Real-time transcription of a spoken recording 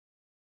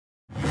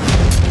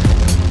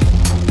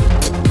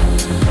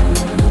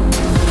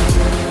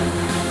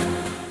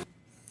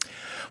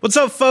What's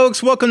up,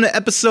 folks? Welcome to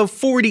episode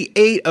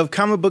 48 of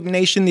Comic Book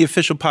Nation, the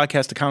official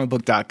podcast of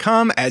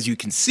comicbook.com. As you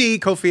can see,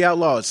 Kofi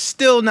Outlaw is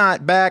still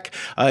not back.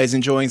 He's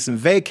enjoying some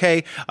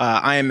vacay.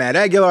 I am Matt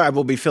Aguilar. I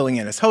will be filling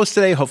in as host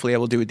today. Hopefully, I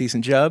will do a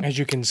decent job. As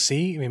you can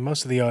see, I mean,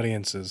 most of the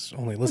audience is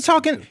only listening.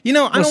 I'm talking,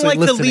 I don't like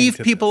to leave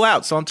people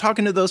out, so I'm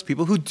talking to those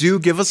people who do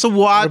give us a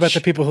watch. What about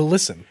the people who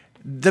listen?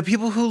 The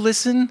people who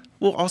listen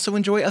will also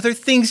enjoy other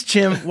things,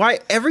 Jim. Why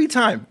every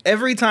time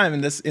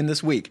in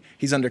this week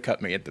he's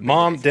undercut me at the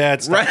Mom,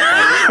 Dad, stop.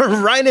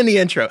 right in the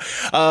intro.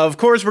 Of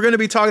course, we're going to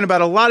be talking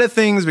about a lot of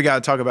things. We got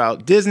to talk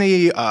about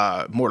Disney,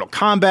 Mortal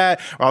Kombat.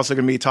 We're also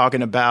going to be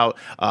talking about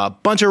a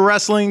bunch of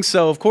wrestling.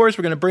 So, of course,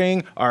 we're going to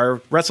bring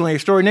our wrestling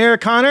extraordinaire,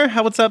 Connor.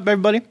 What's up,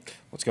 everybody?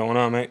 What's going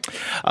on, mate?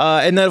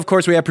 And then, of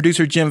course, we have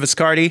producer Jim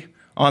Viscardi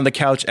on the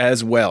couch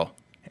as well.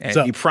 And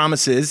he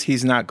promises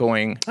he's not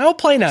going I'll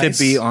play nice.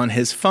 to be on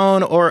his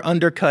phone or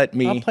undercut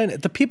me. I'll play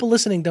it. The people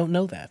listening don't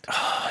know that.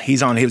 He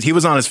was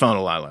on his phone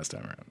a lot last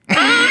time around.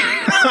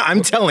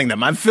 I'm telling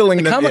them. I'm filling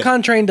them in.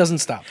 Comic-Con train doesn't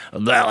stop.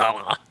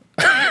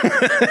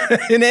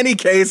 In any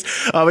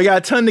case, we got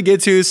a ton to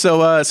get to,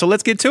 so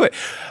let's get to it.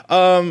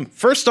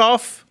 First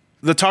off,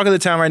 the talk of the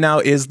town right now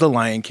is The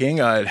Lion King.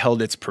 It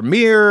held its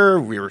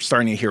premiere. We were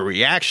starting to hear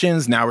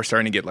reactions. Now we're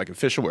starting to get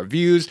official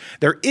reviews.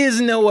 There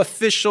is no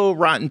official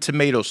Rotten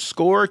Tomatoes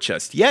score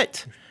just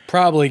yet.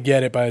 Probably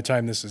get it by the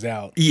time this is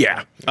out.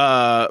 Yeah.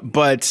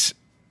 But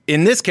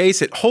in this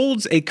case, it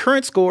holds a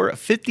current score of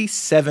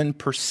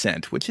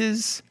 57%, which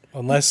is...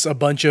 Unless a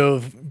bunch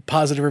of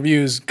positive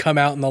reviews come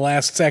out in the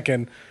last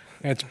second,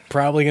 it's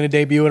probably going to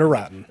debut at a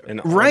Rotten. An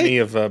army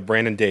of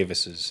Brandon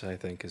Davises, I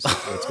think, is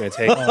what it's going to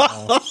take.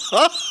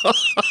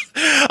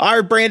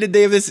 Our Brandon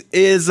Davis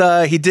is,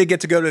 he did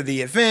get to go to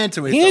the event.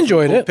 He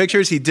enjoyed it.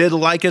 Pictures. He did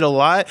like it a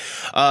lot.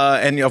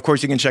 And, of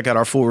course, you can check out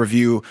our full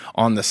review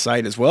on the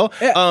site as well.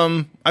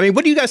 Yeah.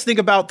 What do you guys think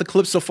about the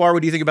clip so far?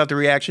 What do you think about the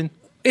reaction?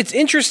 It's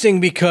interesting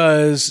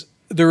because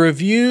the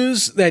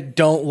reviews that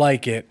don't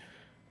like it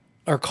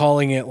are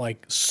calling it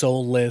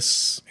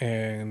soulless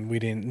and we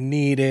didn't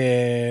need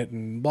it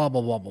and blah, blah,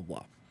 blah, blah,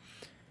 blah.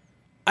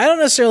 I don't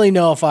necessarily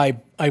know if I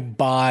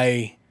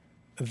buy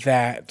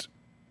that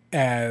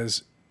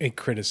as a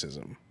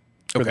criticism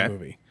for the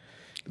movie.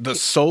 The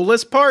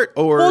soulless part,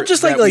 or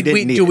just we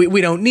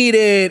don't need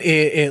it.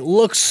 It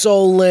looks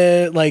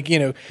soulless.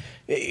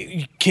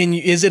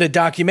 Is it a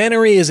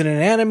documentary? Is it an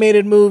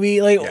animated movie?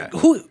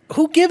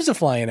 Who gives a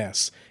flying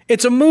S?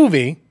 It's a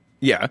movie.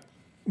 Yeah.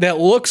 That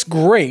looks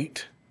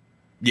great.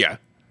 Yeah.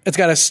 It's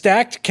got a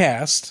stacked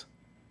cast.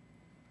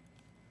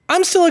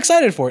 I'm still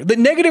excited for it. The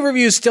negative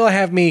reviews still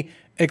have me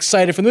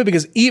excited for the movie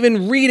because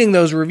even reading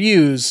those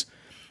reviews,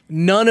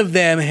 none of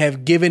them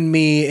have given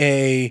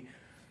me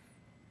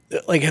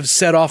have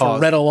set off a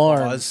red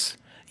alarm. Pause.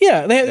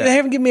 Yeah, they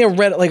haven't given me a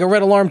red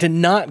alarm to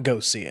not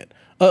go see it.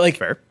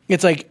 Fair.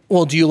 It's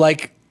well, do you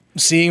like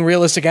seeing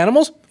realistic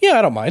animals? Yeah,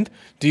 I don't mind.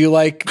 Do you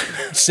like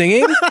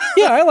singing?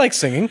 Yeah, I like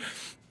singing.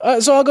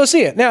 So I'll go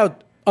see it. Now,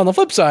 on the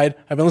flip side,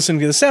 I've been listening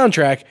to the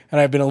soundtrack,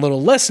 and I've been a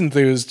little less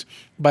enthused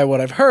by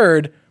what I've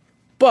heard,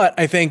 but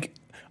I think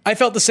I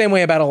felt the same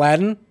way about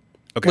Aladdin,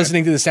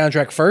 listening to the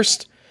soundtrack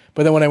first,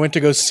 but then when I went to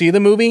go see the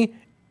movie,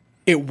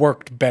 it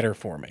worked better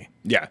for me.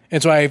 Yeah.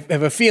 And so I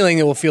have a feeling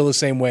it will feel the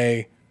same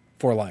way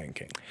for Lion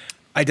King.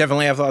 I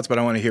definitely have thoughts, but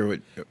I want to hear what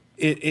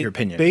your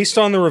opinion. Based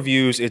on the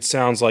reviews, it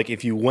sounds like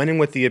if you went in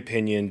with the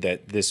opinion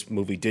that this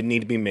movie didn't need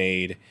to be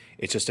made,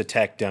 it's just a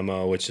tech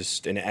demo, it's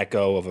just an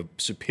echo of a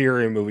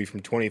superior movie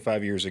from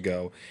 25 years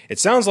ago, it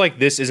sounds like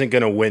this isn't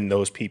going to win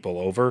those people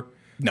over.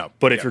 No.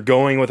 But if you're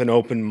going with an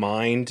open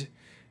mind,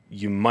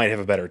 you might have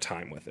a better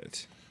time with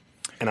it.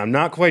 And I'm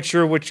not quite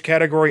sure which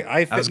category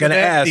I fit. I was going to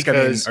ask,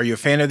 are you a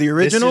fan of the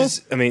original?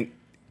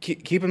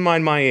 Keep in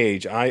mind my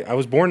age. I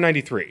was born in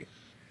 93.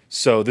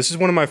 So this is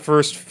one of my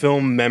first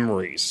film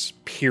memories,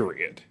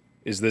 period,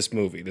 is this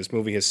movie. This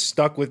movie has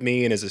stuck with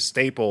me and is a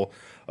staple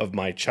of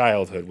my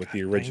childhood with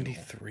the original.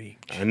 93.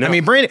 I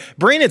know.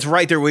 Brandon's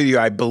right there with you,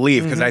 I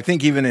believe, because I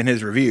think even in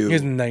his review,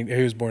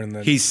 he was born in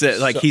the... He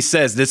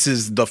says this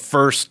is the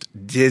first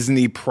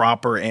Disney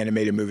proper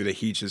animated movie that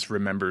he just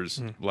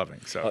remembers loving.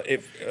 So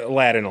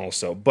Aladdin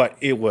also, but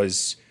it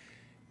was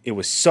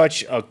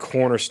such a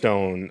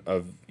cornerstone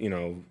of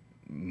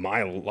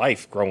my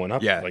life growing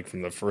up,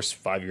 from the first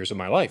 5 years of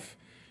my life.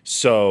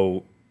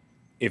 So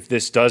if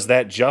this does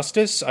that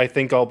justice, I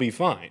think I'll be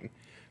fine.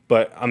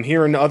 But I'm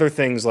hearing other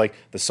things like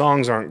the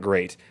songs aren't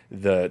great.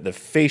 The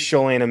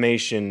facial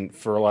animation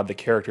for a lot of the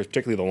characters,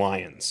 particularly the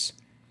lions,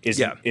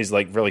 is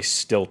really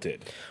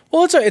stilted.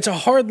 Well, it's a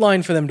hard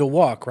line for them to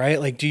walk,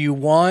 right? Do you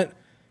want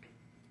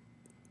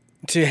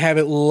to have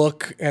it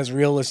look as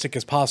realistic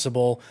as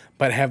possible,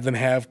 but have them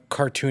have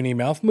cartoony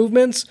mouth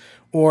movements,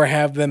 or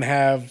have them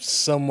have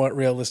somewhat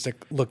realistic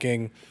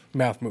looking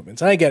mouth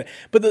movements? And I get it.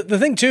 But the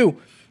thing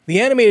too,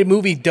 the animated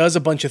movie does a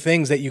bunch of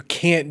things that you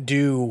can't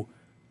do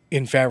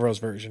in Favreau's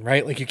version,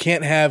 right? You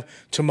can't have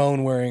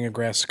Timon wearing a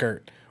grass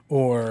skirt,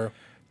 or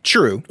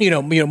true,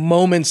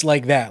 moments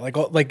like that.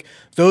 Like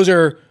those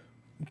are,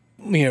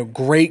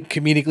 great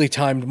comedically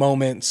timed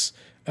moments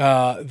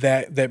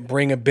that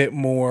bring a bit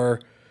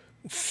more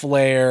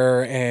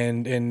flair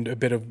and a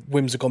bit of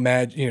whimsical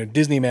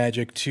Disney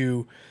magic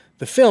to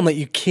the film that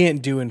you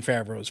can't do in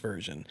Favreau's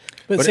version.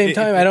 But at the same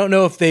time, I don't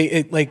know if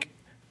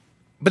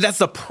But that's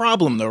the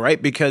problem, though,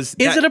 right? Because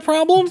is it a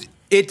problem?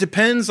 It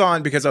depends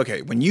on because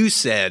when you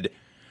said,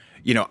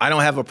 I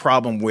don't have a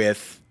problem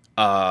with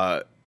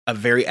a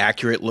very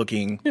accurate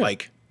looking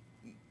like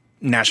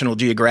National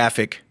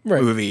Geographic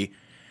movie,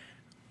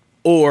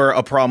 or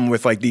a problem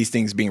with like these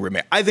things being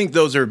remade. I think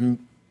those are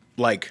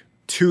like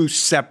two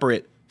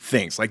separate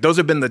things. Like those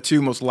have been the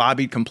two most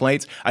lobbied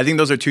complaints. I think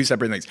those are two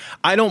separate things.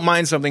 I don't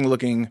mind something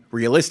looking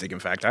realistic. In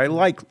fact, I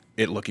like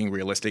it looking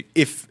realistic,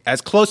 if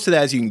as close to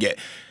that as you can get.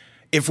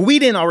 If we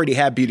didn't already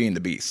have Beauty and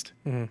the Beast,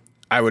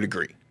 I would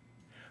agree.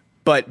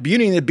 But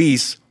Beauty and the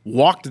Beast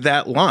walked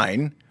that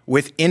line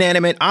with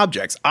inanimate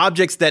objects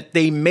that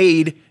they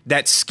made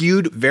that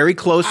skewed very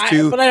close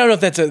to. But I don't know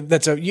if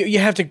that's a. You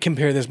have to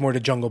compare this more to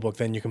Jungle Book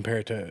than you compare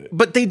it to.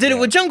 But they did it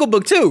with Jungle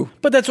Book too.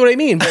 But that's what I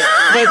mean.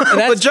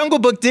 But Jungle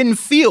Book didn't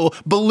feel.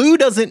 Baloo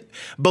doesn't.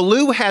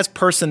 Baloo has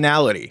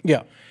personality.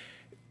 Yeah.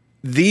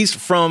 These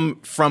from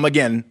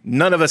again,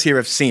 none of us here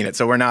have seen it,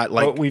 so we're not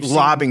like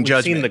lobbing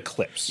judgment. We've seen the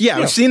clips. Yeah,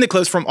 we've seen the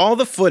clips from all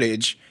the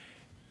footage.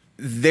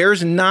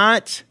 There's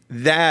not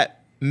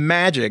that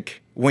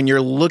magic when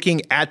you're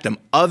looking at them,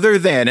 other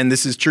than, and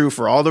this is true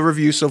for all the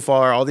reviews so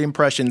far, all the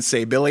impressions,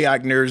 say Billy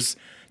Eichner's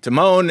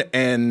Timon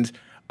and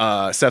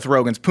Seth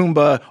Rogen's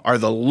Pumbaa are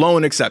the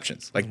lone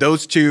exceptions. Like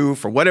those two,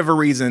 for whatever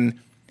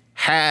reason,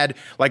 had,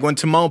 like when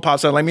Timon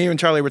pops up, like me and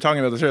Charlie were talking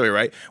about this earlier,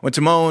 right? When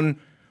Timon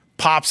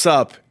pops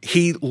up,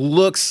 he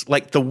looks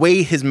like the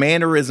way his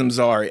mannerisms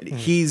are.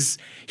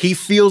 He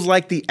feels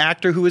like the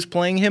actor who is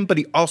playing him, but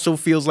he also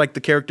feels like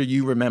the character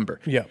you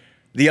remember. Yeah.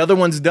 The other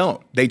ones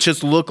don't. They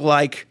just look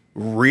like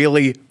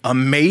really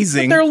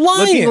amazing. But they're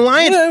lions.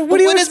 What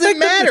does it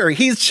matter?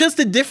 He's just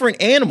a different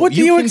animal. What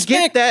do you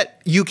expect?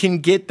 You can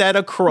get that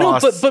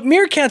across. No, but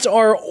meerkats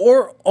are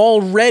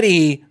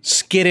already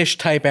skittish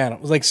type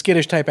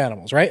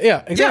animals, right?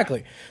 Yeah, exactly.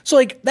 Yeah. So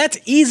like that's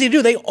easy to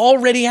do. They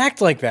already act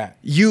like that.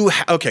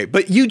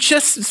 But you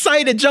just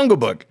cited Jungle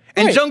Book.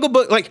 And Jungle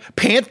Book, like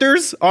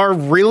panthers are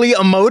really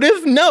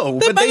emotive? No,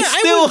 but they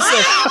still.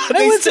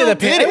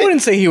 I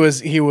wouldn't say he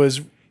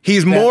was.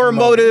 He's more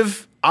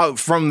emotive.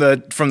 From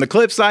the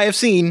clips I have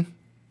seen,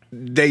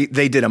 they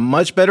did a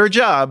much better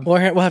job. We'll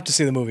have to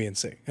see the movie and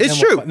see. It's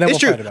true. It's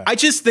true. I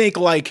just think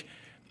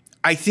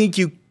I think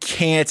you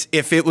can't,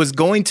 if it was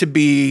going to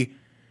be,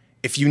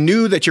 if you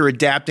knew that you're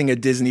adapting a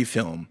Disney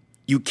film,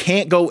 you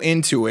can't go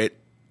into it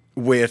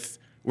with,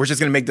 we're just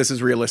going to make this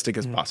as realistic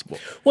as possible.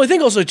 Well, I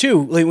think also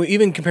too, like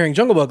even comparing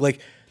Jungle Book, like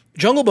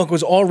Jungle Book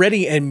was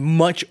already a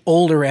much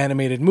older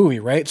animated movie,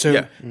 right?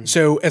 So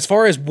so as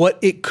far as what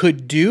it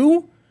could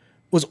do,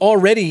 was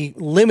already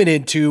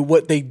limited to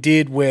what they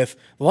did with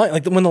the Lion.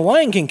 Like when the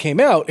Lion King came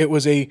out, it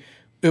was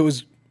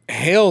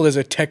hailed as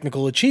a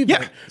technical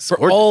achievement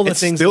for all the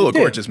things. It's still a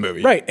gorgeous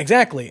movie, right?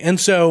 Exactly. And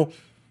so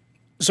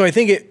I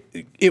think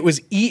it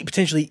was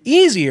potentially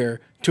easier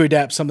to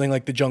adapt something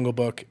like the Jungle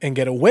Book and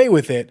get away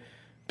with it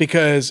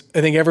because I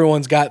think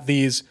everyone's got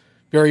these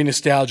very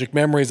nostalgic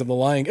memories of the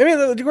Lion King.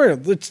 I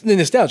mean, it's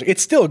nostalgic.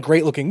 It's still a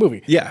great looking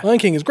movie. Yeah, Lion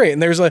King is great,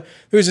 and there's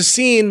a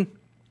scene.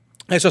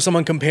 I saw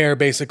someone compare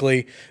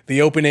basically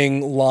the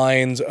opening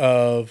lines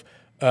of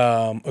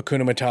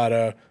Hakuna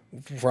Matata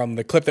from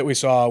the clip that we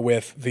saw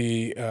with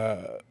the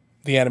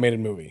animated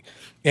movie.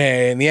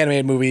 And in the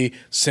animated movie,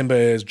 Simba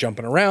is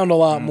jumping around a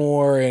lot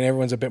more, and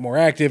everyone's a bit more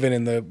active. And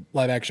in the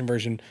live action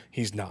version,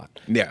 he's not.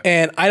 Yeah.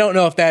 And I don't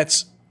know if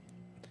that's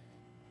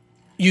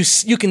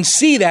you can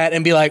see that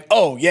and be like,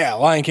 oh yeah,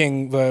 Lion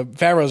King, the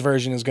Favreau's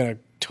version is going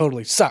to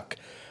totally suck.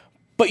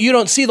 But you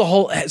don't see the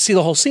whole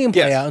scene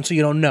play out, and so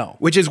you don't know.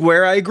 Which is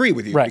where I agree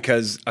with you, right?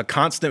 Because a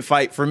constant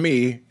fight for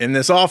me in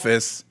this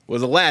office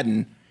was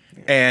Aladdin,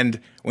 and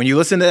when you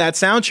listen to that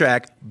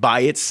soundtrack by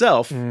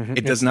itself,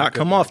 it does not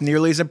come off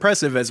nearly as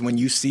impressive as when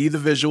you see the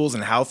visuals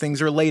and how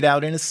things are laid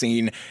out in a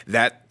scene.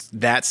 That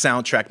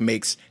soundtrack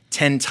makes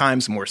 10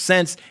 times more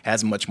sense,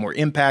 has much more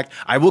impact.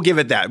 I will give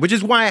it that, which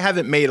is why I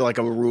haven't made like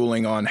a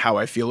ruling on how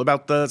I feel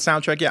about the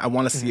soundtrack yet. I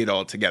want to see it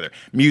all together.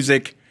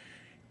 Music.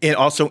 It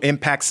also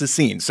impacts the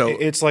scene. So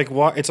it's like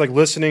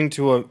listening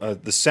to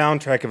the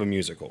soundtrack of a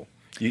musical.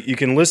 You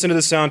can listen to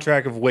the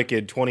soundtrack of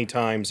Wicked 20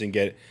 times and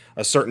get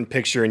a certain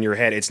picture in your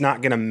head. It's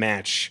not going to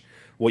match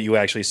what you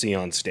actually see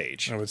on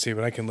stage. I would see,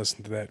 but I can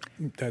listen to that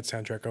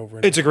soundtrack over.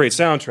 It's a great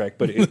soundtrack,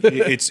 but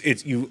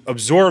it's you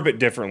absorb it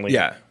differently.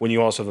 When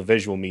you also have a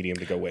visual medium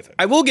to go with it.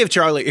 I will give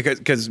Charlie,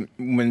 because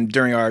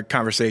during our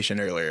conversation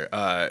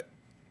earlier.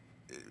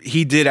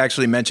 He did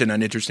actually mention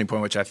an interesting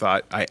point, which I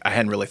thought I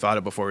hadn't really thought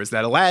of before, is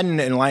that Aladdin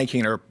and Lion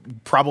King are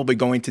probably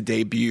going to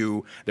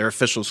debut their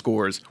official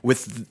scores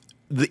with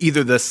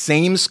either the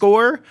same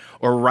score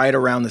or right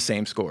around the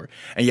same score.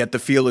 And yet the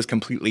feel is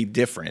completely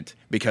different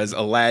because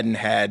Aladdin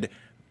had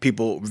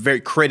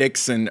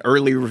critics and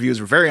early reviews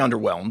were very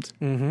underwhelmed.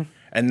 Mm-hmm.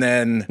 And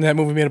then that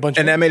movie made a bunch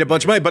of money. That made a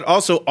bunch of money, but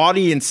also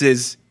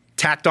audiences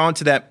tacked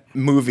onto that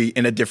movie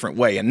in a different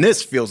way. And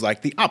this feels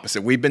like the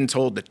opposite. We've been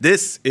told that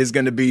this is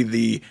going to be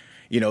the,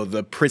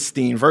 the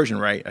pristine version,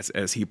 right?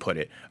 As he put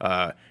it.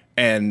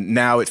 And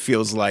now it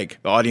feels like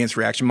the audience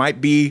reaction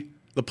might be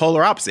the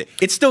polar opposite.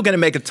 It's still going to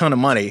make a ton of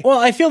money. Well,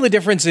 I feel the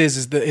difference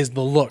is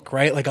the look,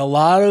 right? Like a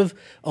lot of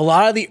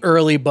the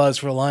early buzz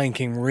for Lion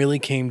King really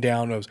came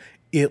down to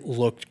it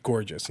looked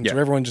gorgeous. And so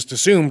everyone just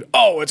assumed,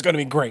 oh, it's going to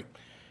be great.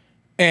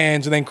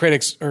 And so then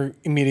critics are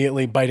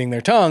immediately biting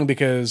their tongue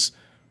because,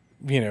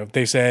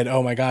 they said,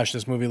 oh my gosh,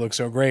 this movie looks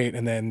so great.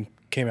 And then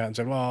came out and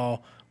said,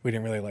 well, we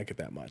didn't really like it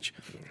that much.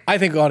 I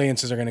think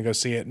audiences are going to go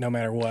see it no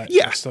matter what.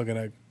 Yeah. They're still going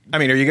to. I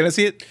mean, are you going to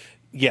see it?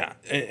 Yeah.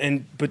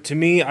 But to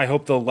me, I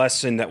hope the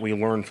lesson that we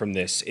learn from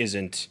this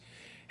isn't,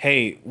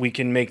 hey, we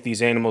can make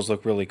these animals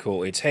look really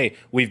cool. It's, hey,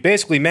 we've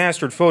basically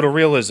mastered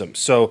photorealism.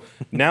 So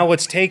now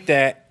let's take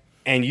that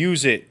and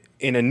use it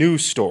in a new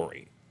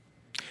story.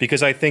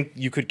 Because I think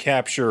you could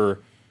capture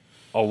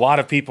a lot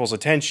of people's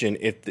attention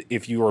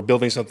if you are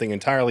building something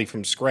entirely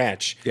from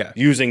scratch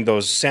using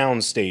those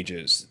sound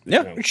stages.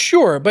 Yeah,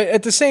 sure. But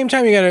at the same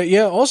time, you got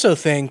to also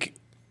think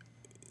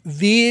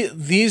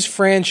these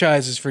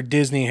franchises for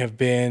Disney have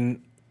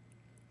been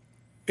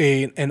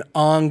an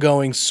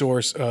ongoing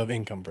source of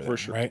income for them,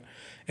 right?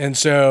 And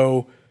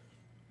so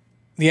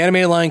the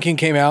animated Lion King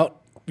came out,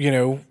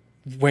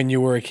 when you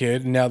were a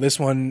kid. And now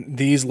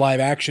these live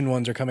action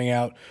ones are coming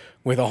out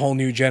with a whole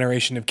new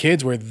generation of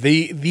kids where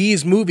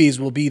these movies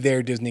will be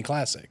their Disney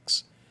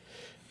classics.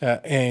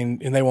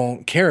 And they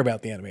won't care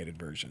about the animated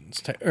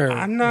versions.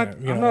 I'm not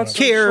so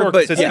care, sure,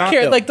 but they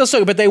care, like they'll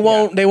still, but they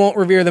won't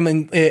revere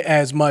them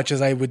as much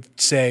as I would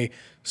say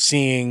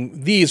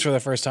seeing these for the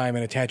first time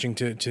and attaching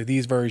to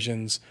these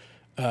versions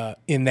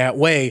in that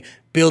way,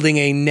 building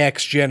a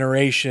next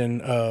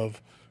generation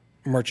of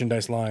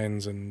merchandise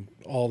lines and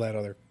all that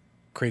other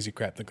crazy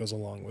crap that goes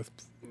along with.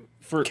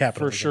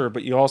 For sure,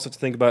 but you also have to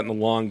think about it in the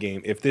long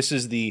game. If this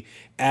is the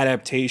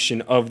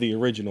adaptation of the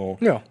original,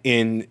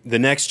 in the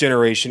next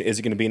generation, is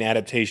it going to be an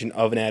adaptation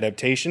of an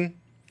adaptation?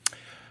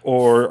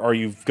 Or are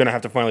you going to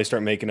have to finally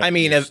start making up? I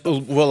mean,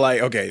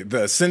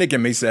 the cynic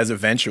in me says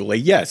eventually,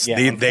 yes,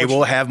 they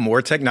will have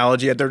more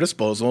technology at their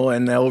disposal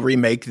and they'll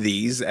remake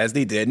these as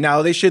they did.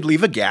 Now, they should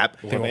leave a gap.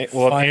 They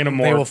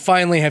will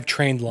finally have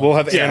trained lions. We'll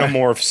have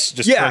Animorphs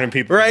just turning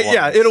people right? into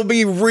lions. Yeah, it'll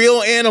be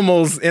real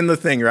animals in the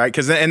thing, right?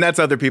 And that's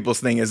other people's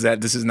thing is that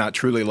this is not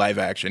truly live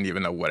action,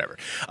 even though whatever.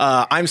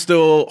 I'm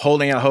still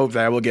holding out hope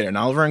that I will get an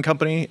Oliver and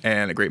Company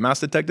and a Great Mouse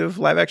Detective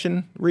live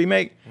action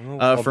remake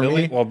for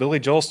me. Well, Billy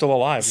Joel's still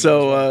alive.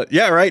 So,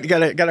 right. You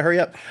gotta hurry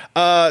up.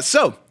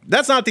 So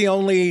that's not the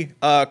only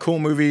cool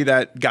movie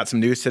that got some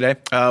news today.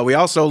 We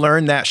also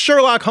learned that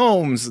Sherlock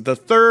Holmes, the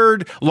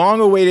third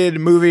long-awaited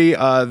movie,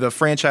 the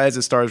franchise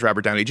that stars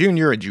Robert Downey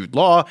Jr. and Jude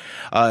Law,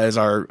 is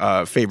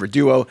our favorite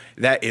duo,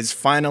 that is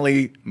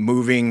finally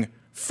moving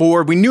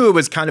forward. We knew it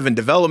was kind of in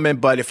development,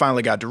 but it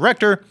finally got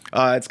director.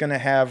 It's going to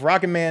have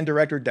Rocket Man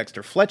director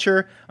Dexter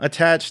Fletcher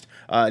attached.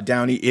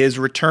 Downey is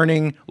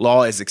returning.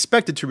 Law is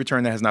expected to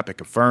return. That has not been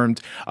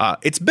confirmed.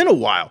 It's been a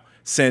while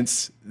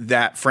since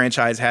that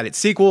franchise had its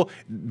sequel.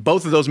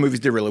 Both of those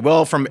movies did really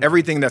well. From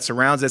everything that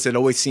surrounds us, it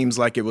always seems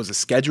like it was a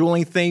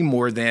scheduling thing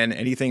more than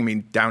anything. I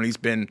mean, Downey's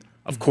been,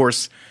 of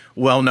course,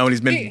 well known.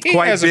 He's been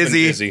quite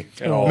busy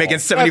making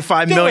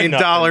 $75 million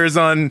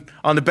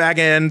on the back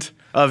end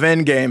of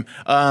Endgame.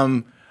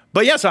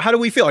 But yeah, so how do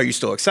we feel? Are you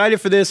still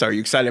excited for this? Are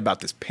you excited about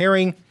this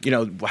pairing?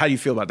 How do you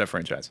feel about that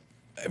franchise?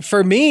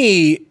 For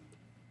me,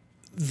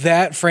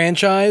 that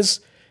franchise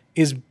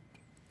is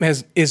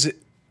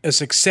a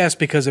success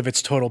because of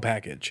its total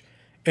package.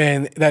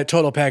 And that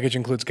total package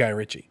includes Guy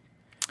Ritchie.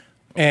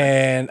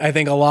 And I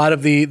think a lot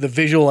of the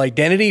visual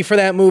identity for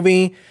that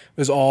movie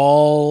was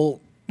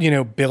all,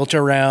 built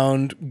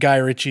around Guy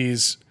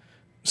Ritchie's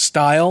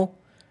style.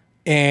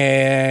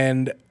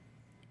 And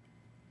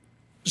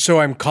so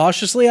I'm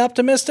cautiously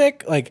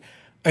optimistic. Like,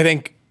 I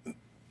think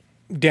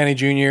Danny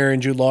Jr.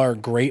 and Jude Law are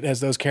great as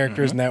those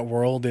characters, and that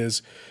world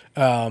is,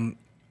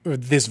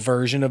 this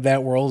version of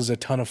that world is a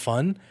ton of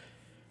fun.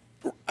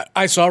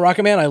 I saw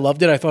Rocket Man. I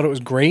loved it. I thought it was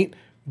great.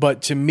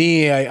 But to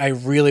me, I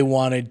really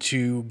wanted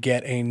to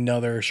get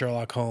another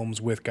Sherlock Holmes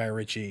with Guy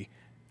Ritchie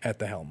at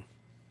the helm.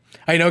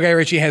 I know Guy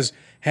Ritchie has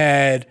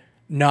had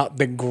not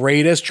the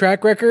greatest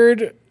track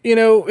record.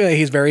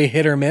 He's very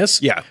hit or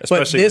miss. Yeah,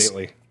 especially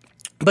lately.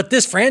 But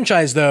this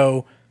franchise,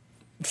 though,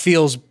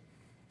 feels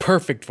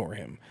perfect for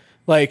him.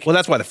 Like, well,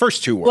 that's why the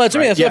first two were. Well, that's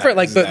right?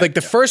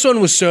 The first one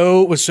was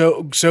so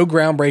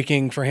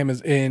groundbreaking for him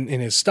in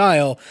his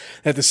style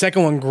that the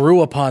second one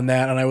grew upon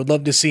that, and I would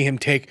love to see him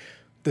take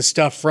the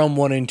stuff from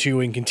 1 and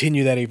 2 and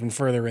continue that even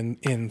further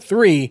in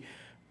 3.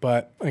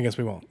 But I guess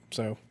we won't.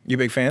 So, you a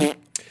big fan?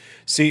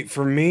 See,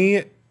 for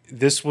me,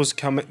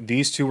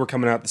 these two were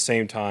coming out at the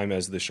same time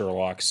as the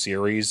Sherlock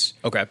series.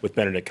 Okay, with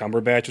Benedict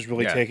Cumberbatch was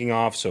really taking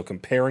off. So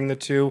comparing the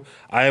two,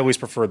 I always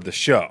preferred the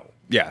show.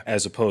 Yeah,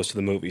 as opposed to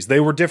the movies, they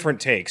were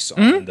different takes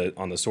on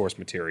the source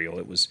material.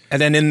 It was,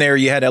 and then in there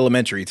you had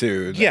Elementary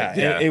too.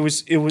 It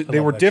was. They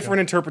were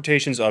different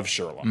interpretations of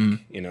Sherlock.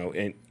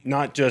 And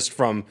not just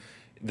from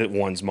that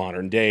one's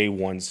modern day,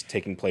 one's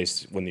taking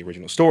place when the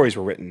original stories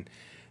were written.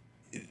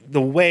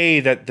 The way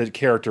that the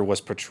character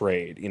was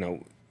portrayed,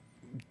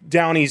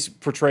 Downey's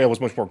portrayal was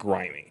much more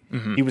grimy.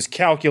 Mm-hmm. He was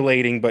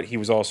calculating, but he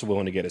was also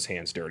willing to get his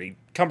hands dirty.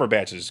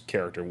 Cumberbatch's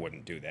character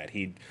wouldn't do that.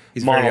 He'd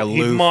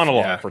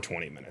monologue for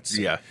 20 minutes.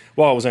 Yeah.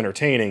 While it was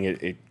entertaining,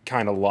 it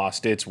kind of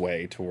lost its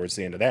way towards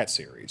the end of that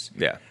series.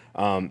 Yeah.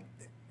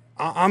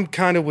 I'm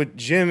kind of with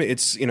Jim.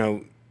 It's,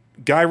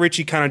 Guy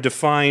Ritchie kind of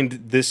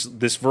defined this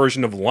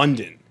version of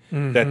London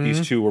that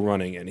these two were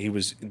running in. He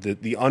was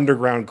the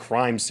underground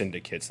crime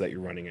syndicates that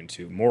you're running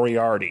into.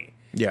 Moriarty.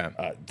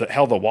 Yeah.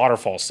 The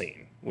waterfall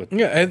scene.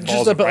 It's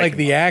just about like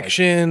the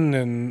action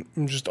and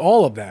just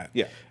all of that.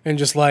 Yeah. And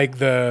just like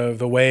the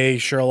way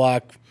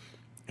Sherlock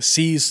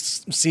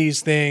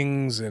sees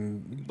things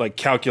and like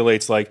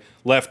calculates like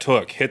left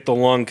hook, hit the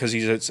lung because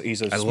he's a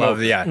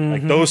smoker.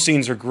 Like those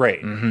scenes are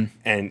great. Mm-hmm.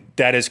 And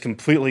that is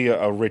completely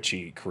a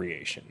Ritchie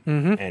creation.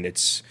 Mm-hmm. And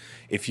it's,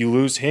 if you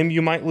lose him,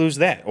 you might lose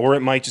that, or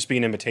it might just be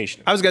an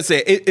imitation. I was going to say,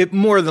 it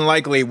more than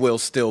likely will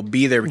still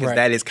be there because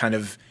that is kind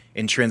of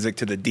intrinsic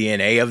to the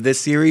DNA of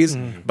this series.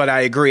 Mm. But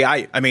I agree.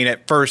 I mean,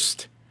 at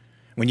first,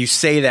 when you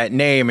say that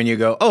name and you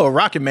go, oh, a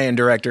Rocket Man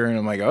director, and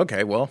I'm like,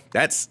 okay, well,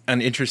 that's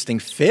an interesting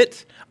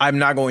fit. I'm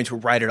not going to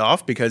write it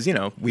off because,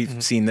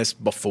 we've seen this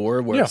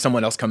before where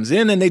someone else comes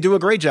in and they do a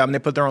great job and they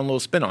put their own little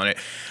spin on it.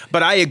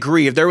 But I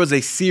agree. If there was a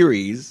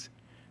series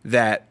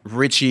that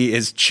Ritchie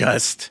is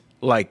just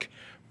like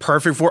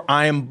perfect for,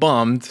 I am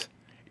bummed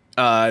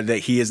that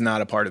he is not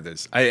a part of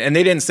this. And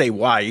they didn't say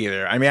why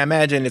either. I mean, I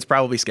imagine it's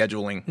probably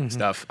scheduling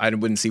stuff. I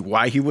wouldn't see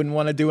why he wouldn't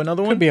want to do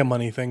another one. Could be a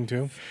money thing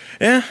too.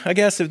 Yeah, I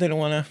guess if they don't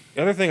want to.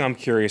 The other thing I'm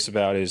curious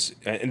about is,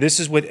 and this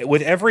is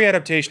with every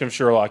adaptation of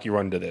Sherlock, you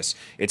run into this.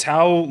 It's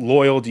how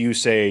loyal do you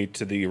say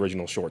to the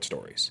original short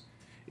stories?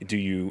 Do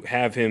you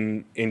have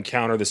him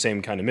encounter the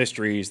same kind of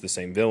mysteries, the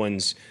same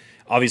villains?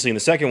 Obviously, in the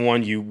second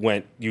one,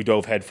 you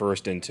dove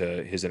headfirst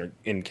into his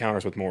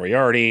encounters with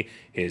Moriarty,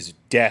 his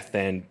death,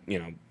 and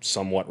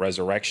somewhat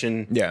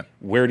resurrection. Yeah.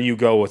 Where do you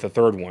go with a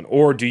third one,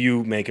 or do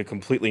you make a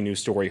completely new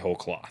story whole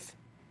cloth?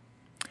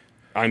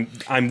 I'm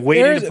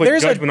waiting to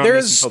put judgment on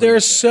this.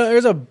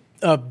 There's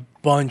a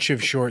bunch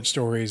of short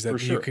stories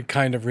that you could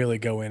kind of really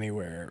go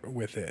anywhere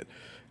with it.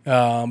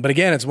 But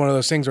again, it's one of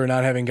those things where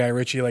not having Guy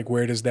Ritchie, like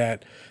where does the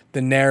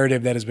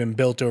narrative that has been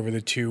built over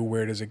the two,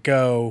 where does it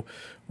go?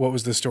 What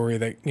was the story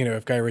that,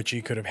 if Guy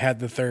Ritchie could have had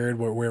the third,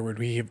 where would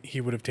he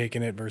would have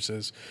taken it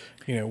versus,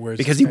 where's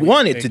because he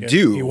wanted to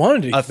do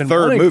a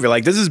third movie.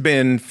 Like this has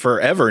been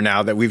forever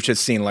now that we've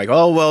just seen like,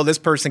 oh, well, this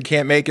person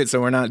can't make it, so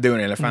we're not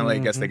doing it. And finally, I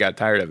guess they got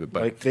tired of it.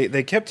 But like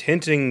they kept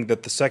hinting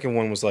that the second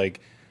one was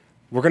like,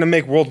 we're going to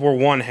make World War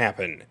I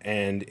happen,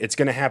 and it's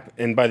going to happen.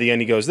 And by the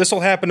end, he goes, this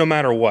will happen no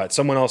matter what.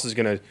 Someone else is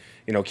going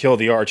to, kill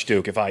the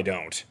Archduke if I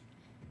don't.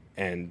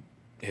 And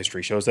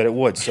history shows that it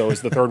would. So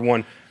is the third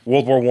one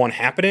World War I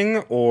happening,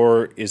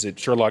 or is it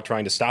Sherlock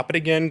trying to stop it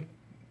again?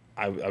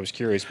 I was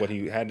curious what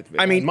he had.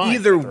 I mean,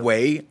 either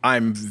way,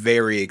 I'm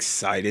very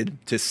excited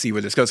to see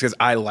where this goes because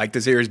I like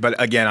the series.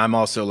 But again, I'm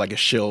also like a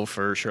shill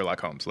for Sherlock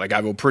Holmes. Like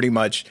I will pretty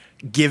much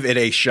give it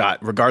a shot,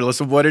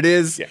 regardless of what it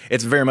is. Yeah.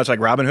 It's very much like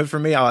Robin Hood for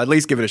me. I'll at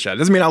least give it a shot.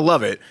 Doesn't mean I'll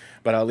love it,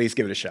 but I'll at least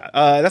give it a shot.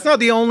 That's not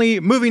the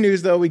only movie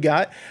news though we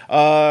got.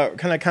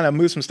 Kind of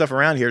move some stuff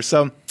around here.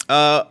 So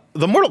the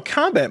Mortal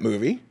Kombat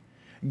movie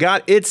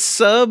got its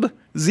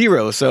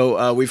Sub-Zero.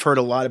 So we've heard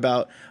a lot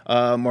about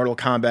Mortal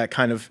Kombat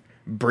kind of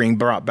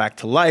brought back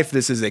to life.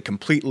 This is a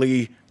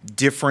completely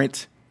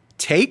different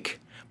take,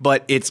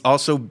 but it's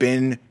also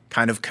been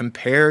kind of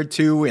compared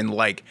to in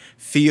like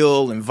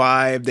feel and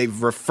vibe.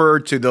 They've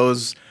referred to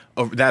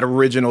that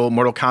original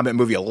Mortal Kombat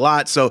movie a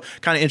lot. So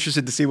kind of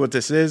interested to see what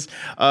this is.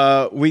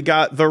 We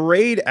got the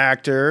Raid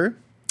actor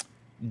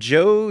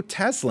Joe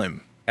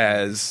Taslim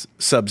as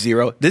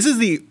Sub-Zero.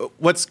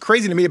 What's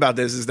crazy to me about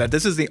this is that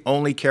this is the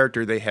only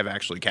character they have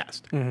actually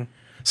cast. Mm-hmm.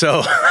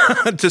 So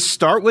to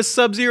start with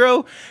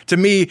Sub-Zero, to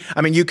me, I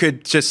mean, you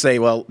could just say,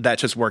 well, that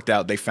just worked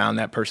out. They found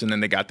that person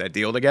and they got that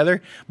deal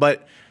together.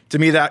 But to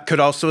me, that could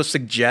also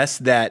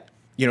suggest that,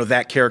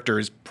 that character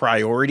is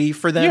priority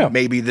for them. Yeah.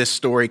 Maybe this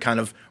story kind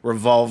of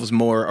revolves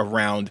more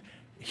around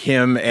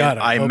him and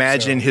I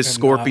imagine his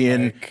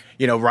Scorpion,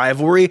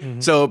 rivalry.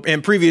 Mm-hmm. So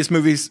in previous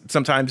movies,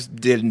 sometimes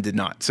did and did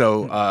not.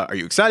 So are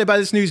you excited by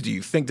this news? Do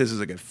you think this is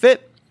a good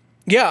fit?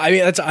 Yeah, I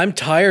mean, I'm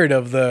tired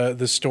of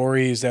the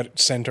stories that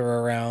center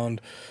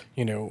around,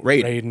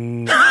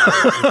 Raiden,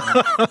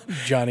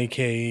 Johnny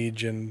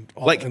Cage, and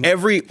all, like and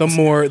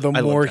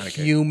the more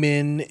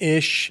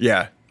human-ish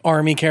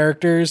army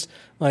characters.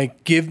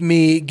 Like,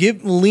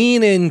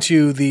 lean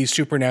into the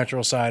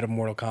supernatural side of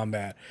Mortal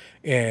Kombat,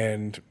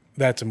 and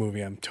that's a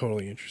movie I'm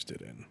totally interested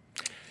in.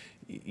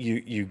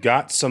 You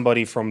got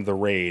somebody from the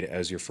Raid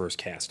as your first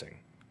casting,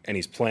 and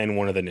he's playing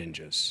one of the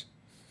ninjas.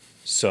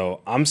 So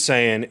I'm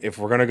saying if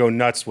we're going to go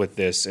nuts with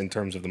this in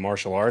terms of the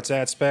martial arts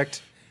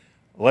aspect,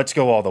 let's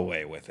go all the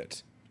way with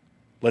it.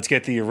 Let's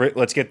get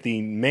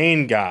the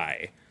main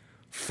guy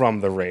from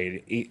the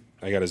Raid.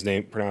 I got his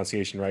name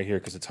pronunciation right here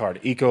because it's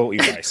hard. Iko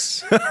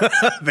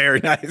Uwais. Very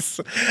nice.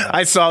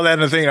 I saw that in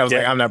the thing. And I was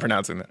like, I'm not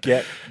pronouncing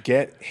that.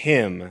 Get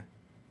him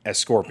as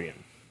Scorpion.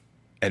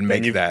 And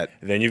make that.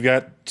 Then you've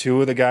got two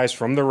of the guys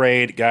from the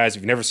Raid. Guys,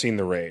 if you've never seen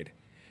the Raid,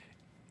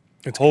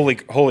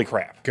 holy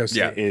crap! Go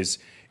see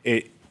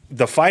it.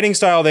 The fighting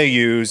style they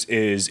use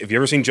is, if you've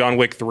ever seen John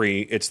Wick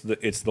 3, it's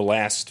the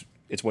last.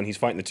 It's when he's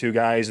fighting the two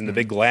guys in the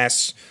big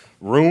glass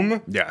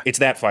room. Yeah, it's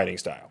that fighting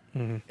style,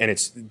 and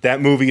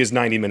that movie is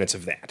 90 minutes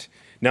of that.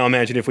 Now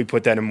imagine if we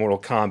put that in Mortal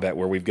Kombat,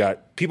 where we've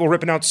got people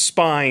ripping out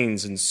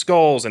spines and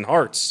skulls and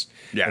hearts.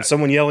 Yeah. And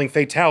someone yelling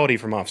fatality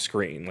from off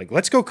screen. Like,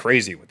 let's go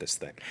crazy with this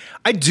thing.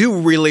 I do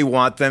really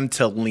want them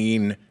to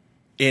lean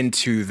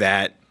into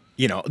that,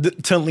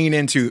 to lean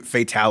into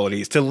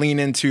fatalities, to lean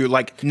into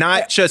like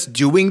not just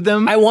doing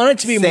them. I want it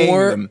to be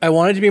more. I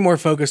want it to be more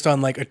focused on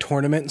like a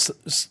tournament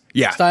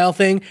style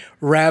thing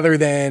rather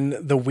than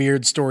the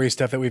weird story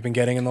stuff that we've been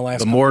getting in the last.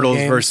 The Mortals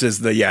versus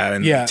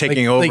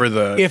taking over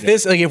the.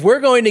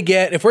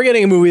 If we're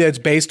getting a movie that's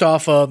based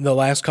off of the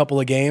last couple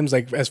of games,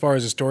 like as far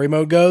as the story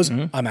mode goes,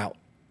 I'm out.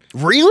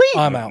 Really?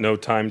 I'm out. No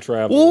time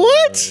travel.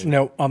 What?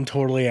 No, I'm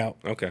totally out.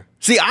 Okay.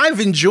 See, I've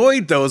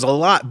enjoyed those a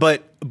lot,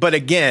 but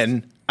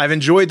again, I've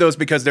enjoyed those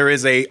because there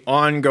is a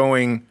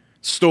ongoing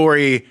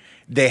story.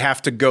 They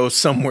have to go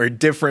somewhere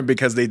different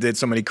because they did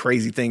so many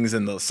crazy things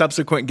in the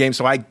subsequent games.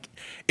 So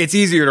it's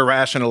easier to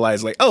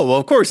rationalize like, oh, well,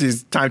 of course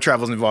these time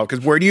travel's involved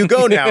because where do you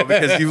go now?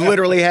 Because you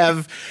literally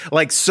have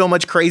like so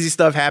much crazy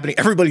stuff happening.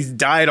 Everybody's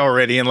died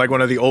already in like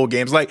one of the old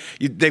games. Like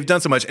they've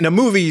done so much. In a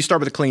movie, you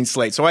start with a clean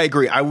slate. So I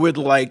agree. I would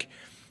like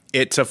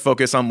it to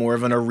focus on more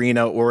of an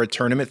arena or a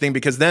tournament thing,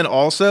 because then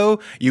also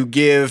you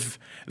give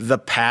the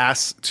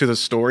pass to the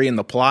story and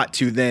the plot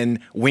to then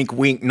wink,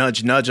 wink,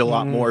 nudge, nudge a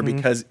lot more,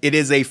 because it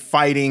is a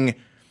fighting.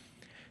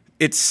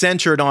 It's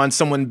centered on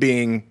someone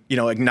being,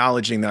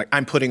 acknowledging that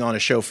I'm putting on a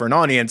show for an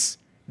audience.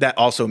 That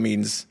also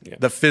means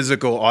the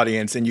physical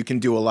audience, and you can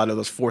do a lot of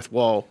those fourth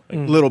wall,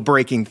 little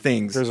breaking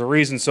things. There's a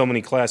reason so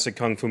many classic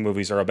kung fu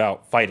movies are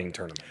about fighting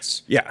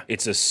tournaments. Yeah.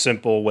 It's a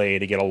simple way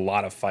to get a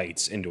lot of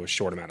fights into a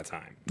short amount of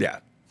time. Yeah.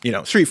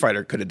 Street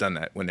Fighter could have done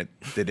that when it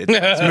did its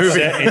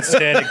movie.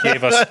 Instead, it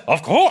gave us,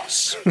 of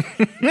course.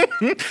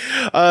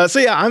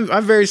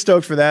 I'm very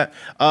stoked for that.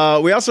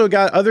 We also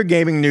got other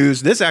gaming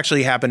news. This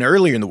actually happened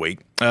earlier in the week,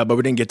 but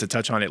we didn't get to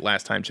touch on it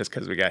last time just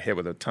because we got hit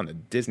with a ton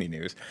of Disney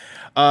news.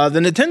 The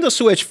Nintendo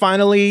Switch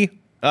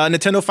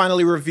Nintendo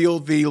finally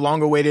revealed the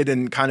long-awaited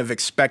and kind of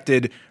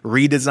expected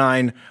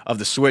redesign of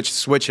the Switch.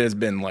 Switch has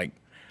been like,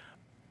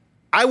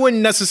 I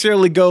wouldn't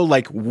necessarily go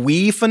like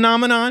Wii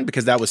phenomenon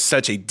because that was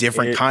such a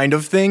different kind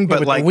of thing,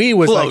 but like Wii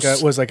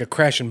was like a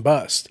crash and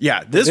bust.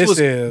 Yeah, this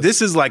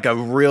is like a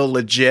real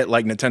legit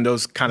like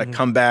Nintendo's kind of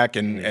comeback,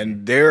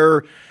 and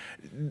they're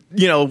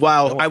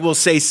while I will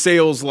say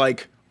sales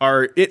like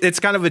it's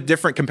kind of a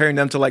different comparing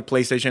them to like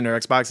PlayStation or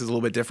Xbox is a little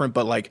bit different,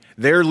 but like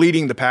they're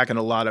leading the pack in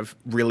a lot of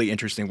really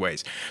interesting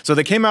ways. So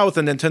they came out with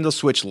a Nintendo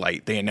Switch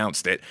Lite. They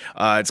announced it.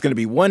 It's going to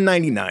be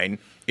 $199.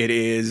 It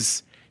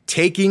is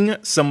taking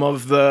some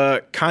of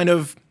the kind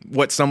of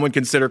what some would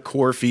consider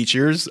core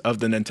features of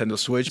the Nintendo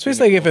Switch. It's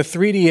basically like if a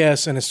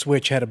 3DS and a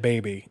Switch had a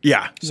baby.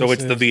 Yeah. So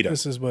it's the Vita.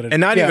 This is what it is.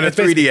 And not even a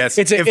 3DS.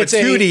 It's a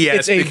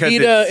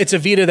 2DS. It's a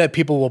Vita that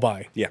people will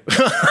buy. Yeah.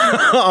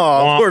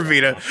 Oh, poor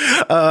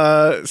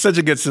Vita. Such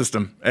a good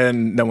system,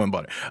 and no one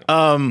bought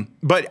it.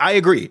 But I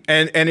agree.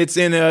 And it's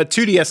in a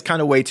 2DS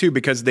kind of way too,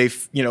 because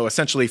they've,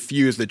 essentially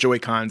fused the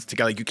Joy-Cons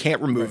together. Like, you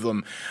can't remove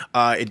them.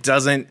 It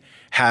doesn't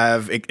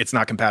have, it's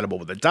not compatible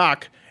with a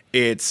dock.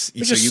 You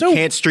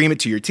can't stream it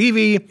to your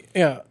TV.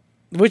 Yeah,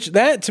 which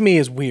that to me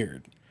is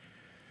weird.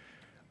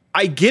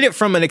 I get it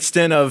from an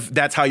extent of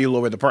that's how you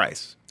lower the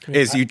price.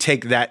 You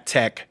take that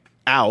tech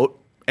out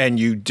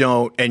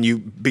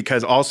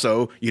because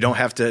also you don't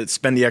have to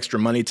spend the extra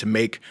money to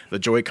make the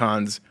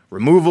Joy-Cons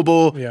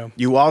removable. Yeah.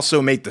 You also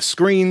make the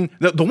screen.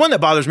 The one that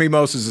bothers me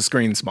most is the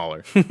screen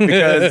smaller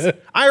because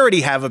I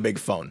already have a big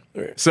phone.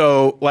 Right.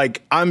 So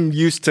like I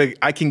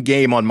can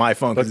game on my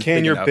phone. But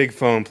can your big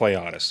phone play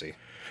Odyssey?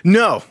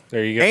 No.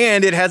 There you go.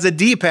 And it has a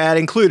D-pad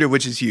included,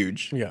 which is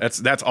huge. Yeah.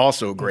 That's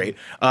also great.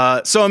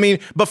 But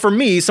for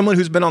me, someone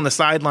who's been on the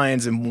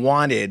sidelines and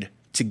wanted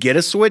to get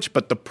a Switch,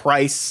 but the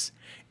price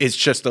is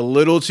just a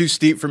little too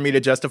steep for me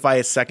to justify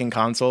a second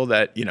console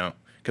that,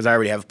 because I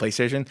already have a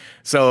PlayStation.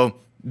 So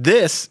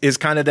this is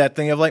kind of that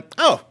thing of like,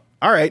 oh,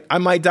 all right, I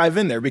might dive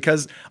in there,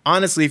 because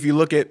honestly, if you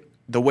look at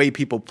the way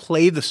people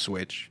play the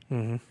Switch,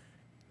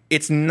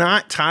 it's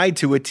not tied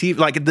to a TV.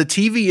 Like, the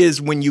TV is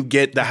when you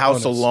get the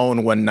house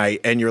alone one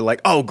night and you're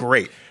like, oh,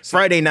 great.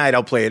 Friday night,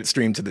 I'll play it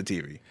streamed to the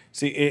TV.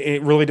 See,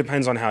 it really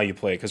depends on how you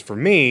play. Because for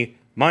me,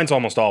 mine's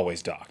almost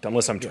always docked,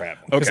 unless I'm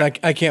traveling. Because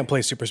I can't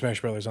play Super Smash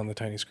Brothers on the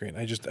tiny screen.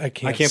 I can't.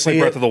 I can't play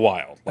Breath of the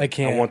Wild. I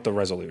can't. I want the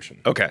resolution.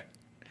 Okay.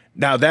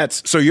 Now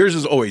so yours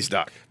is always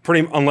docked.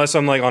 Unless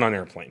I'm like on an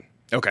airplane.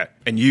 Okay.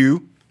 And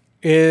you?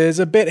 Is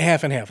a bit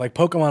half and half. Like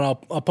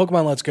Pokemon,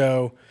 Pokemon Let's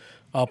Go,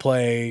 I'll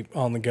play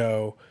on the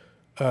go.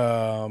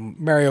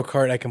 Mario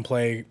Kart I can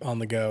play on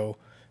the go,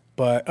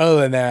 but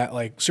other than that,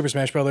 like Super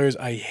Smash Brothers,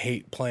 I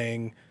hate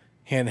playing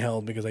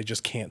handheld because I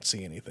just can't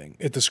see anything.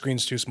 If the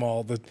screen's too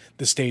small,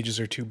 the stages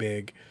are too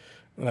big.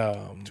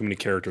 Too many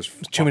characters.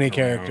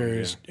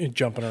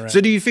 Jumping around. So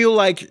do you feel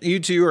like you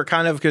two are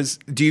kind of, because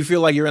do you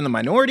feel like you're in the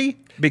minority?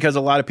 Because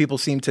a lot of people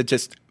seem to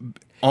just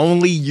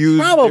only use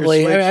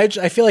Probably. their Switch?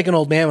 I feel like an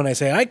old man when I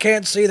say I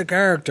can't see the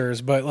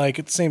characters, but like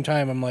at the same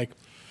time, I'm like,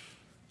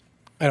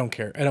 I don't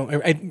care.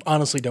 I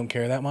honestly don't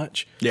care that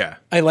much. Yeah.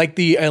 I love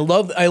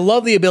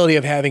the ability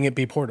of having it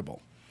be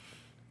portable.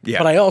 Yeah.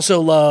 But I also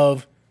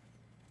love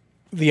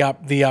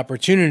the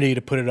opportunity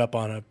to put it up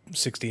on a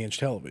 60-inch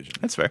television.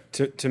 That's fair.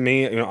 To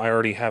me, I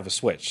already have a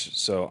Switch,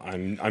 so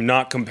I'm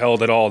not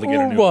compelled at all to get a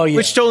new one. Well, yeah.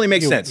 Which totally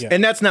makes sense. Yeah.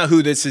 And that's not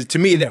who this is. To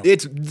me,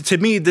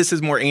 this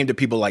is more aimed at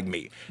people like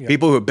me. Yeah.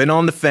 People who have been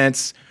on the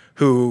fence,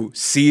 who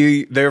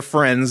see their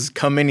friends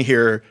come in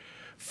here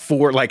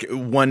for like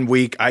 1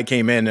 week. I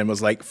came in and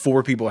was like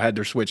 4 people had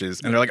their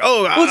Switches, and they're like,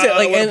 "Oh,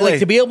 like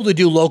to be able to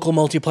do local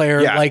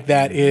multiplayer like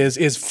that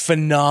is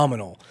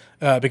phenomenal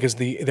because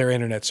their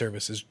internet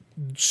service is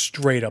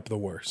straight up the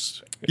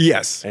worst."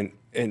 Yes,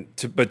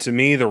 but to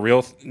me, the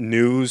real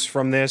news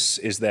from this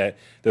is that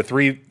the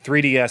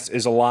 3DS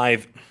is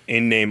alive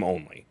in name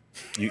only.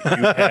 You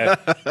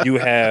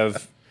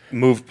have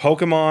moved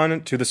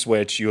Pokemon to the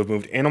Switch. You have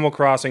moved Animal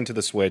Crossing to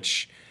the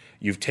Switch.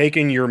 You've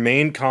taken your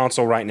main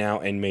console right now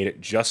and made it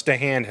just a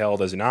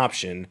handheld as an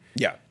option.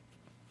 Yeah.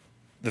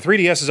 The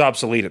 3DS is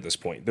obsolete at this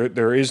point.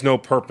 There is no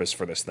purpose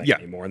for this thing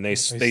anymore. And they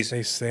swear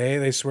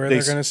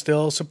they're going to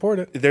still support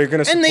it. They're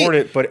going to support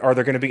it, but are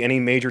there going to be any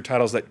major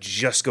titles that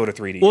just go to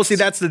 3DS? Well, see,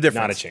 that's the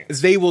difference. Not a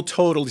chance. They will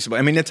totally support.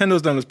 I mean,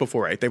 Nintendo's done this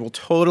before, right? They will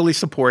totally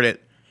support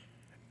it.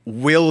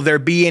 Will there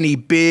be any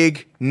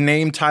big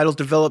name titles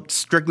developed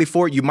strictly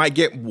for it? You might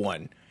get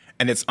one.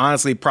 And it's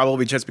honestly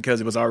probably just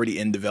because it was already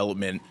in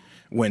development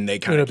when they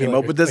kind of came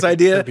up with this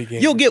idea.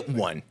 You'll get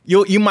one.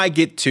 You might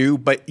get 2,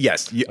 but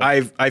yes,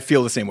 I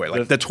feel the same way.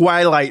 Like the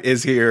Twilight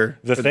is here.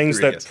 The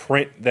things that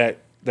print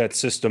that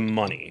system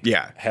money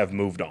have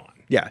moved on.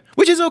 Yeah,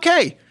 which is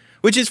okay.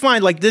 Which is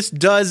fine. Like this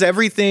does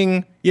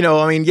everything,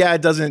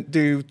 it doesn't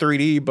do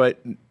 3D, but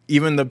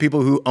even the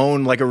people who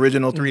own like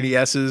original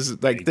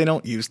 3DSs, like they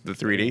don't use the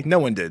 3D. No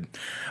one did.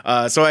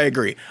 So I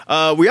agree.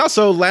 We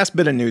also, last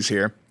bit of news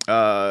here,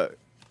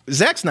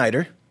 Zack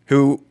Snyder,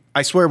 who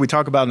I swear we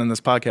talk about in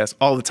this podcast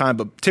all the time,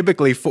 but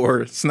typically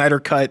for Snyder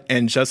Cut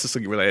and Justice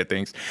League related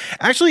things,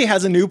 actually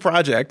has a new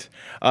project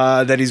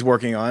that he's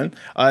working on.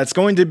 It's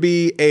going to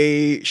be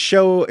a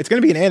show. It's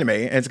going to be an anime,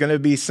 and it's going to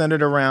be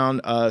centered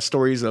around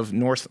stories of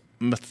Norse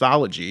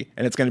mythology,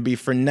 and it's going to be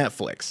for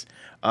Netflix.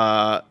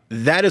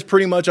 That is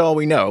pretty much all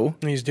we know.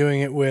 He's doing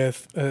it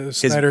with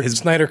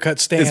Snyder Cut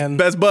stan, his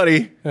best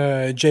buddy,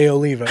 Jay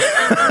Oliva,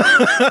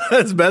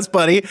 his best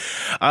buddy.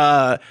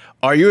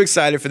 Are you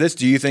excited for this?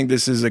 Do you think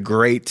this is a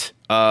great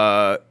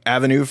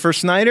avenue for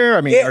Snyder?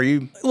 I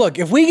mean, Look,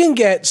 if we can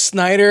get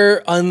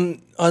Snyder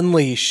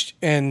unleashed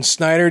and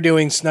Snyder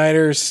doing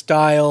Snyder's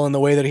style and the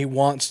way that he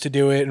wants to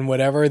do it and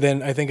whatever,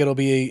 then I think it'll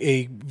be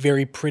a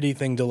very pretty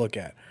thing to look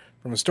at.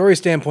 From a story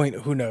standpoint,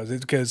 who knows?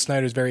 It's because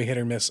Snyder's very hit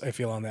or miss, I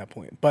feel, on that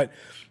point. But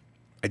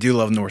I do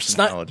love Norse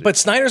mythology. But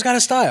Snyder's got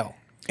a style.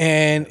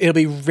 And it'll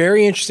be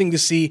very interesting to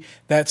see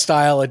that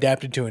style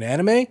adapted to an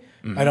anime.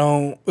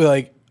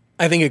 Mm-hmm.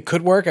 I think it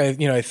could work. I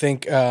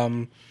think,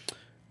 oh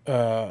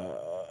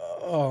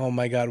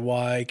my God,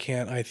 why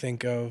can't I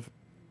think of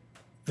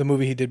the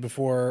movie he did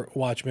before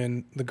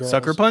Watchmen, The Girls?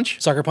 Sucker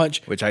Punch? Sucker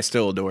Punch. Which I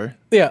still adore.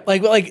 Yeah,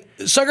 like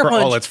Sucker Punch. For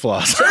all its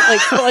flaws.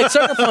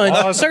 Sucker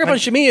Punch. Sucker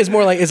Punch to me is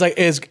more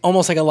is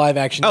almost like a live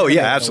action. Oh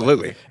yeah,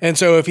 absolutely. And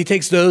so if he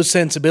takes those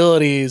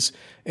sensibilities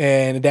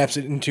and adapts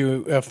it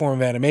into a form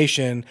of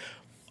animation,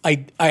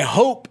 I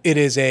hope it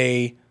is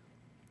a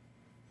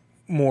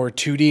more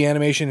 2D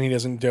animation. He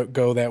doesn't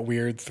go that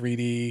weird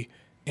 3D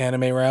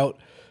anime route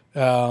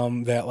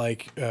that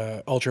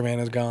Ultraman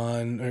has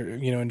gone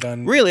and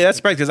done. Really,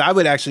 that's right, because I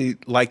would actually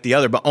like the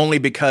other, but only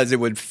because it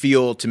would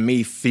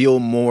feel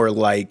more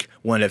like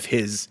one of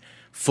his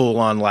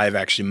full-on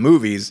live-action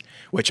movies,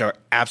 which are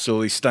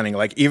absolutely stunning.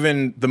 Like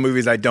even the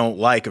movies I don't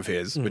like of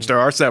his, which there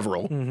are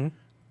several,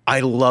 I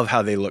love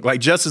how they look. Like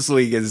Justice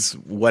League is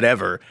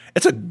whatever.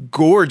 It's a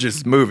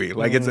gorgeous movie.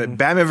 Like it's a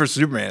Batman vs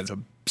Superman. It's a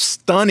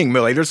stunning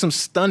movie. Like, there's some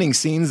stunning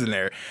scenes in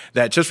there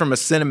that just from a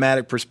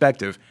cinematic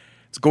perspective,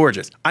 it's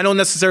gorgeous. I don't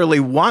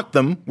necessarily want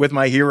them with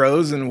my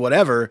heroes and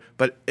whatever,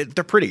 but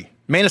they're pretty.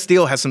 Man of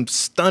Steel has some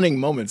stunning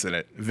moments in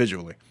it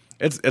visually.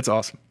 It's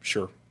awesome.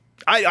 Sure.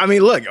 I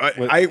mean, look,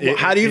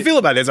 how do you feel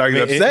about this? Are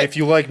you upset? If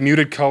you like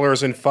muted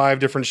colors and 5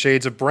 different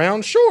shades of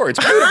brown, sure, it's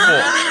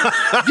beautiful.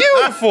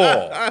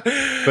 Beautiful.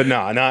 But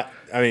no, not.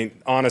 I mean,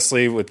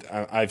 honestly,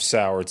 I've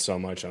soured so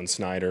much on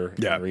Snyder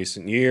in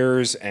recent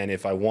years, and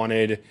if I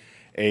wanted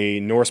a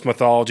Norse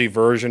mythology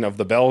version of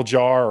the Bell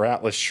Jar or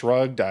Atlas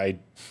Shrugged, I'd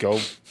go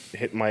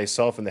hit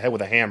myself in the head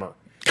with a hammer.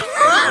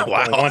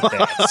 I want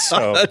that.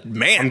 So,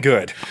 man, I'm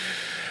good.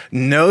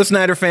 No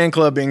Snyder fan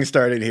club being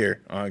started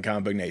here on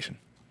Comic Book Nation.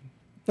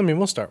 I mean,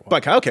 we'll start one.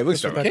 But okay, we'll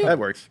start one. That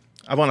works.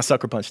 I want a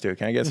Sucker Punch too.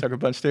 Can I get a Sucker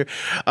Punch too?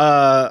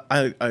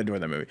 I adore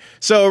that movie.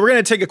 So we're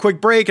going to take a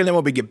quick break, and then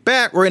when we get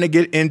back, we're going to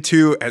get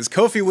into, as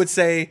Kofi would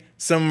say,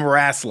 some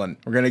wrestling.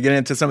 We're going to get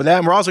into some of that,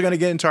 and we're also going to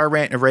get into our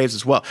rant and raves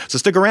as well. So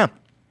stick around.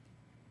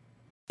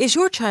 Is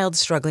your child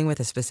struggling with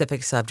a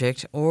specific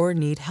subject or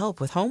need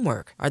help with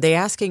homework? Are they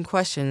asking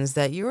questions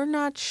that you're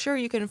not sure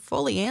you can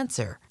fully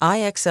answer?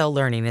 IXL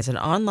Learning is an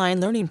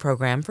online learning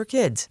program for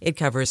kids. It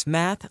covers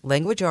math,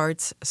 language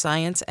arts,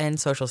 science, and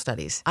social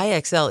studies.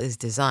 IXL is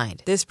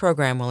designed. This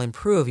program will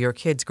improve your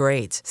kids'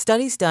 grades.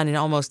 Studies done in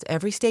almost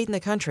every state in the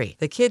country.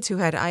 The kids who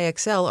had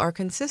IXL are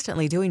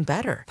consistently doing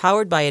better.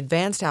 Powered by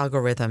advanced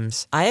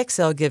algorithms,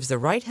 IXL gives the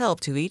right help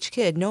to each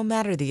kid no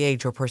matter the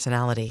age or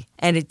personality.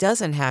 And it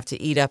doesn't have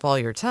to eat up all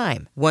your time.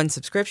 One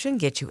subscription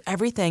gets you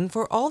everything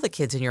for all the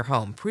kids in your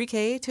home,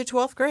 pre-K to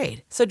 12th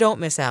grade. So don't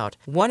miss out.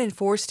 1 in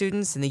 4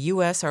 students in the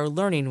U.S. are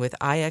learning with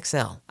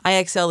IXL.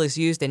 IXL is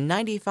used in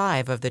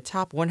 95 of the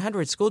top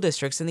 100 school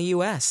districts in the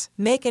U.S.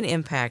 Make an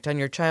impact on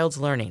your child's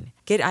learning.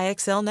 Get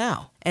IXL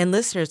now. And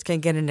listeners can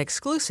get an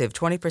exclusive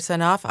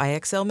 20% off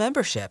IXL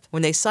membership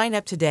when they sign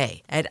up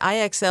today at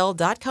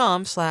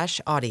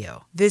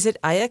IXL.com/audio. Visit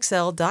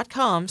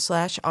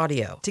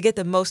IXL.com/audio to get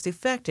the most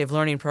effective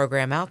learning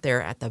program out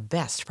there at the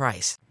best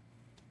price.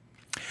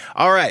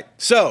 All right,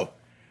 so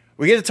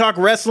we get to talk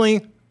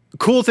wrestling.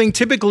 Cool thing,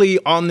 typically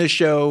on this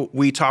show,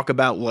 we talk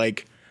about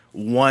like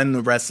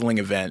one wrestling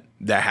event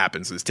that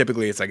happens.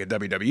 Typically it's like a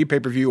WWE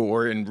pay-per-view,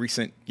 or in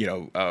recent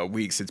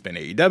weeks it's been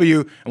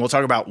AEW, and we'll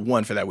talk about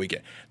one for that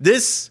weekend.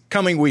 This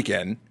coming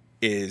weekend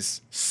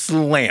is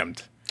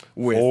slammed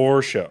with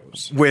 4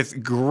 shows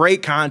with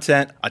great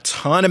content, a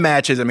ton of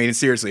matches. I mean,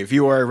 seriously, if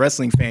you are a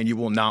wrestling fan, you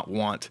will not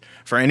want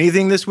for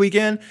anything this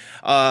weekend.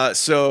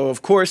 So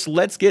of course,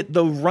 let's get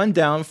the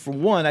rundown for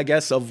one, I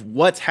guess, of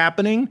what's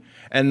happening,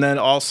 and then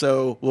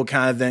also we'll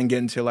kind of then get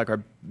into like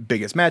our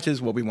biggest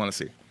matches, what we want to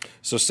see.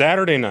 So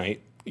Saturday night,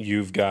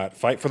 you've got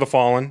Fight for the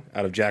Fallen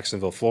out of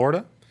Jacksonville,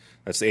 Florida.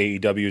 That's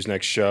AEW's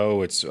next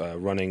show. It's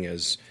running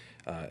as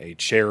a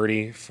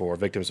charity for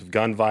victims of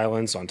gun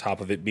violence, on top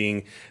of it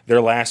being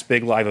their last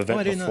big live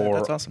event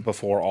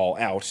before All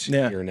Out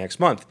here next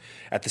month.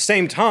 At the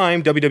same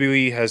time,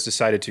 WWE has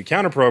decided to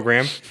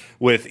counter-program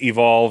with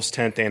Evolve's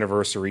 10th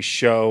anniversary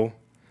show.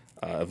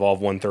 Evolve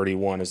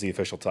 131 is the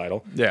official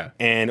title. Yeah.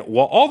 And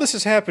while all this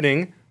is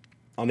happening,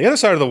 on the other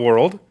side of the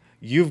world,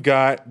 you've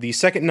got the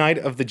second night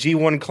of the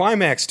G1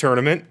 Climax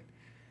tournament,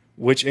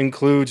 which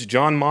includes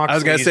Jon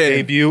Moxley's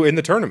debut in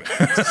the tournament.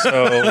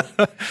 So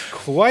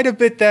quite a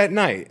bit that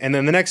night. And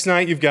then the next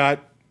night, you've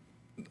got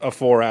a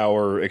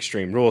 4-hour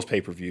Extreme Rules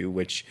pay-per-view,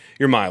 which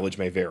your mileage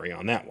may vary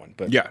on that one.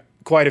 But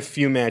quite a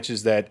few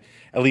matches that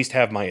at least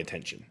have my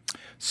attention.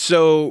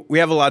 So we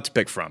have a lot to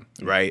pick from,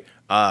 right?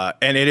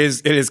 And it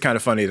is kind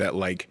of funny that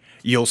like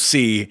you'll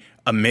see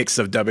a mix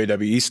of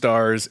WWE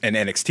stars and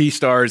NXT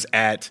stars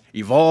at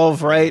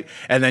Evolve, right?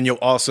 And then you'll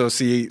also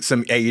see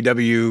some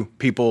AEW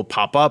people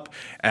pop up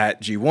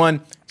at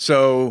G1.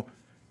 So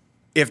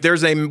if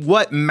there's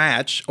what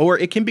match, or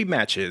it can be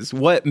matches,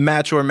 what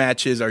match or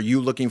matches are you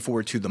looking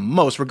forward to the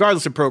most,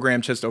 regardless of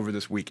program, just over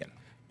this weekend?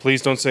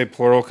 Please don't say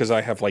plural, because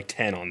I have like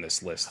 10 on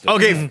this list.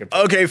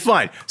 Okay,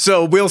 fine.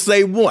 So we'll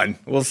say one.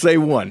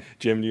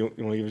 Jim, do you want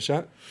to give it a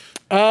shot?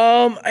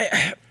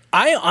 I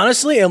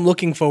honestly am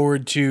looking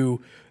forward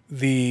to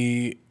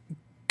the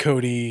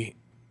Cody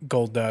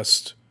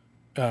Goldust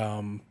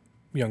Young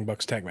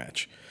Bucks tag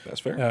match. That's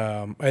fair.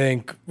 I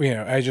think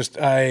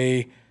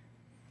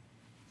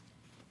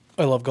I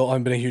love Gold.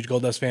 I've been a huge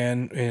Goldust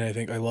fan, and I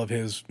think I love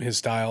his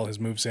style, his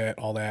moveset,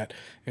 all that,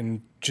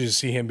 and just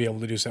see him be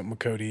able to do something with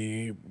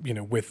Cody,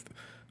 with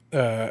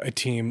a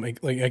team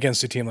like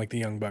against a team like the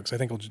Young Bucks. I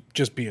think it'll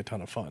just be a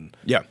ton of fun.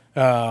 Yeah.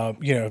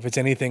 If it's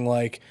anything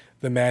like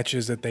the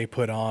matches that they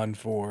put on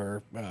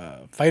for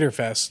Fyter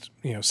Fest,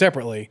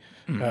 separately,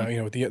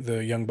 with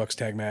the Young Bucks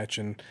tag match,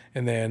 and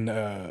then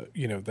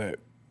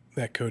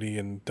that Cody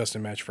and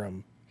Dustin match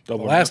from the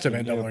last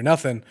event, Double or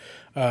Nothing.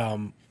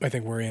 I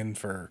think we're in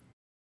for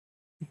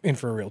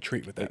a real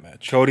treat with that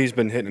match. Cody's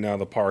been hitting it out of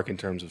the park in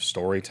terms of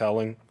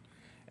storytelling,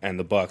 and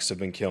the Bucks have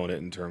been killing it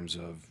in terms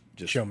of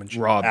just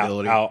raw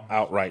ability,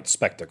 outright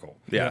spectacle.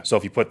 Yeah. So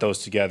if you put those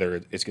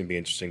together, it's going to be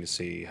interesting to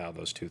see how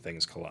those two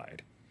things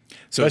collide.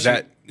 So is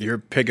that your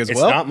pick as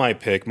well? It's not my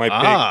pick. My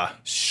pick,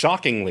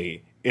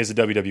 shockingly, is a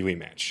WWE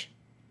match,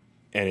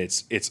 and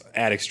it's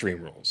at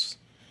Extreme Rules,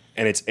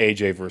 and it's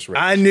AJ versus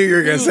Ricochet. I knew you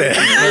were going to say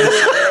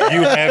it.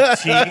 You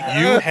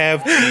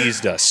have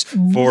teased us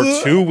for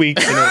 2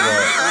 weeks in a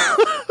row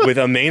with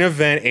a main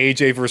event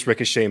AJ versus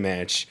Ricochet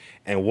match,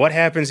 and what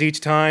happens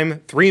each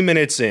time? 3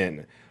 minutes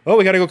in. Oh,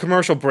 we got to go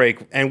commercial break,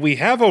 and we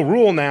have a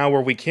rule now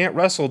where we can't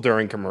wrestle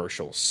during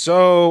commercials.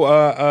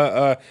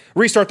 So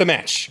restart the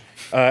match,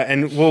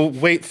 and we'll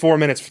wait 4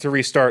 minutes to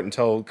restart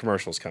until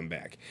commercials come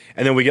back.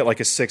 And then we get like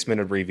a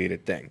 6-minute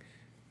abbreviated thing.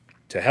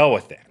 To hell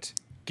with that.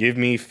 Give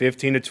me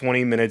 15 to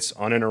 20 minutes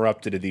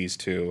uninterrupted of these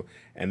two,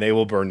 and they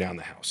will burn down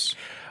the house.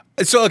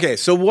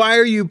 So why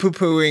are you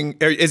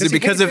poo-pooing? Is it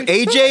because of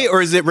AJ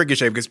or is it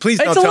Ricochet? Because please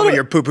don't tell me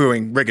you're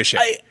poo-pooing Ricochet.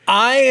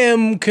 I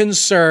am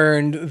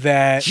concerned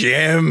that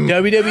Jim.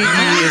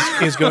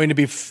 WWE is going to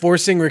be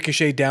forcing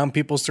Ricochet down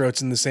people's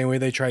throats in the same way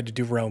they tried to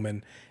do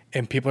Roman,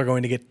 and people are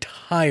going to get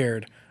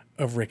tired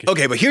of Ricochet.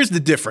 Okay, but here's the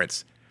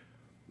difference.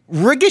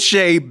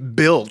 Ricochet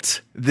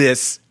built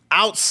this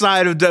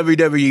outside of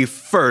WWE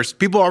first.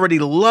 People already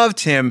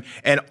loved him,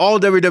 and all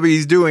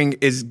WWE's doing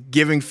is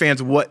giving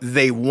fans what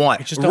they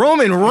want.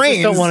 Roman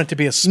Reigns don't want it to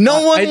be a spot.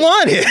 No one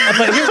wanted.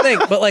 But here's the thing.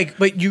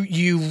 But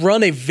you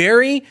run a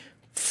very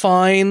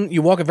fine.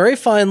 You walk a very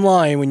fine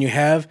line when you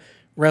have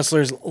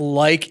wrestlers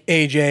like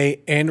AJ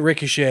and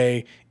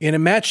Ricochet in a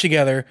match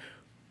together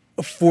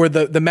for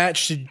the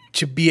match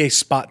to be a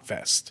spot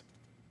fest.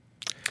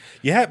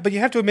 Yeah, but you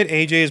have to admit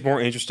AJ is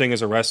more interesting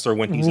as a wrestler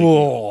when he's a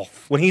heel.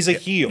 When he's a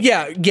heel.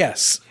 Yeah,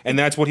 yes. And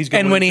that's what he's going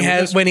to do. And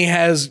when he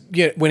has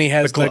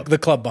the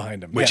club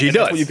behind him. Which he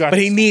does. But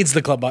he needs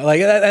the club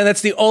behind him. And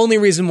that's the only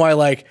reason why,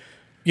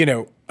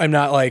 I'm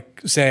not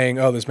saying,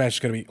 oh, this match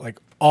is going to be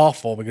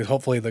awful, because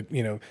hopefully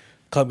the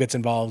club gets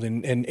involved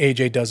and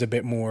AJ does a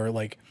bit more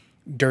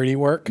dirty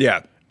work.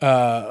 Yeah.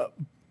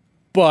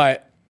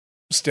 But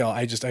still,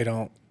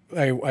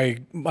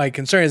 my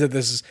concern is that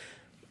this is,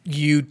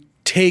 you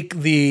take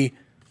a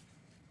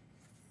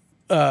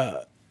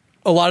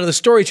lot of the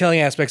storytelling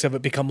aspects of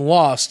it become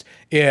lost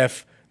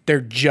if they're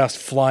just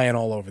flying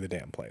all over the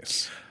damn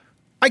place.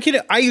 I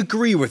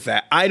agree with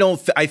that.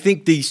 I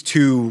think these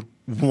two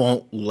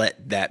won't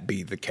let that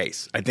be the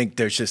case. I think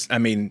there's just, I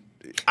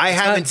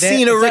haven't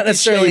seen a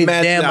Ricochet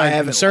match that I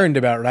haven't concerned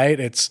about, right?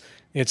 It's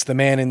the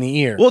man in the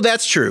ear. Well,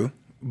 that's true,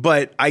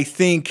 but I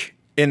think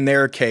in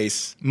their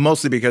case,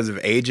 mostly because of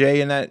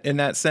AJ in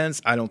that sense,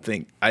 I don't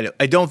think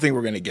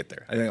we're going to get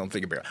there. I don't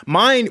think it'll be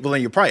mine. Well,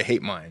 then you probably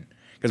hate mine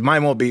because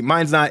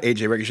mine's not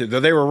AJ Ricochet,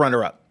 though they were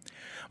runner up.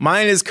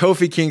 Mine is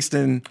Kofi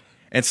Kingston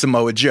and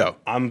Samoa Joe.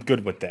 I'm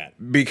good with that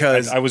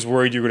because I was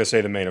worried you were going to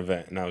say the main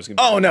event, and I was going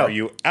to. Oh no, are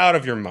you out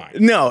of your mind?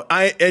 No,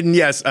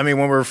 yes, when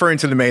we're referring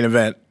to the main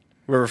event,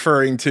 we're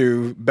referring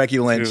to Becky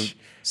Lynch,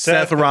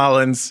 Seth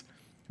Rollins,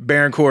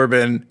 Baron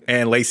Corbin,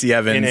 and Lacey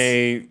Evans in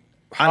a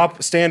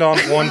stand on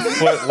one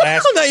foot,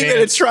 last I'm not even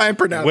going to try and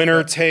pronounce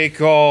winner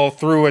take all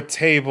through a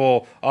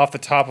table off the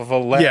top of a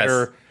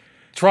ladder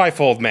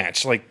trifold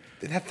match.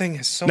 That thing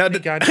has so many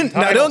goddamn titles.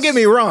 Now, don't get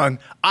me wrong.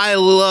 I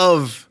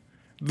love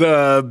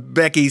the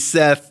Becky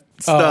Seth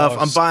stuff.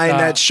 I'm buying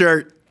that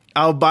shirt.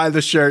 I'll buy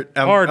the shirt.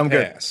 I'm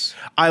good.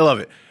 I love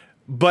it.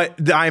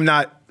 But I'm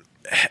not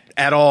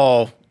at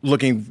all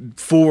looking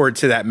forward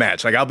to that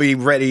match. I'll be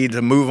ready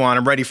to move on.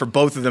 I'm ready for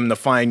both of them to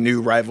find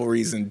new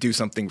rivalries and do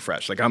something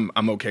fresh.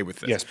 I'm okay with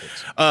this. Yes,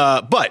 please.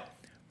 But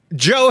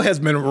Joe has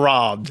been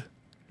robbed.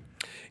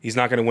 He's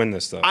not going to win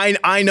this, though.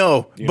 I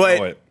know,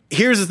 but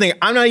here's the thing.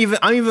 I'm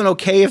even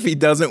okay if he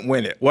doesn't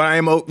win it. What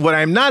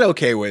I'm not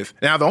okay with,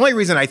 now the only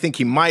reason I think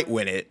he might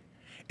win it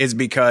is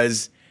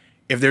because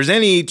if there's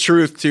any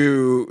truth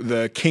to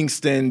the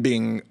Kingston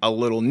being a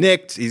little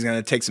nicked, he's going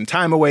to take some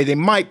time away. They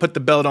might put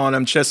the belt on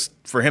him just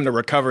for him to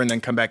recover and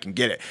then come back and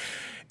get it.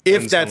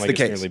 If that's the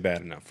case, it's nearly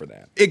bad enough for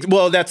that.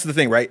 Well, that's the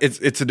thing, right?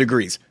 It's a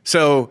degrees.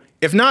 So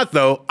if not,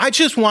 though, I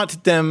just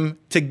want them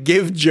to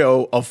give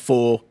Joe a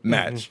full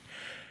match.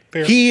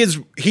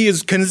 Mm-hmm. He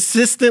is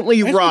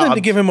consistently robbed. I want them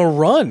to give him a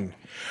run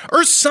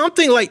or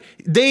something.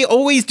 They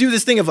always do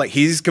this thing of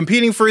he's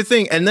competing for a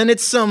thing, and then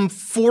it's some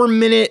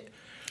 4-minute.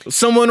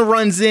 Someone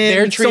runs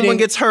in, someone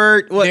gets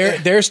hurt.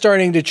 They're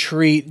starting to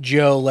treat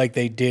Joe like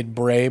they did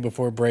Bray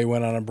before Bray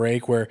went on a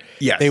break, where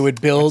they would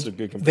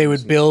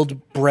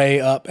build Bray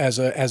up as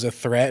a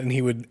threat, and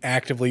he would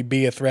actively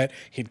be a threat.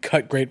 He'd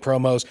cut great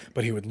promos,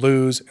 but he would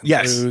lose and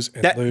lose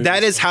and lose.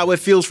 That is how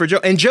it feels for Joe.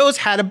 And Joe's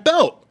had a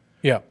belt.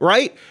 Yeah.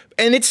 Right?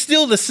 And it's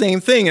still the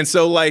same thing. And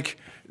so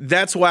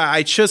that's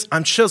why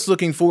I'm just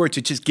looking forward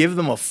to just give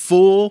them a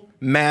full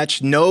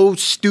match, no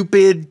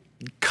stupid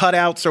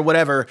cutouts or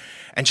whatever,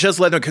 and just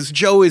let them, because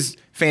Joe is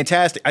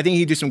fantastic. I think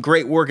he'd do some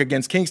great work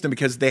against Kingston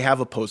because they have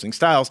opposing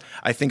styles.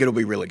 I think it'll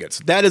be really good.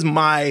 So that is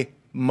my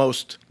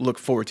most look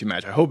forward to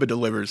match. I hope it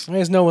delivers.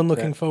 There's no one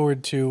looking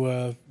forward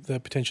to the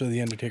potential of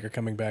The Undertaker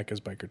coming back as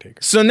Biker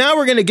Taker. So now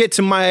we're going to get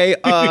to my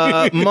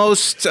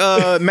most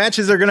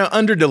matches are going to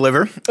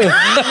underdeliver.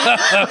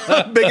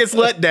 Biggest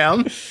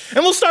letdown.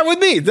 And we'll start with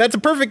me. That's a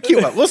perfect cue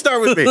up. We'll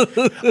start with me.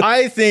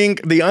 I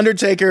think The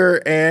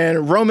Undertaker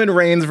and Roman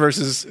Reigns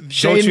versus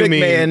Shane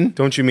McMahon.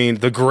 Don't you mean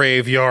the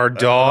Graveyard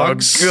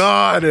Dogs? Oh,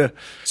 God.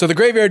 So the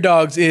Graveyard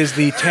Dogs is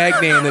the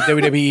tag name that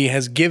WWE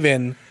has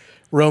given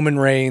Roman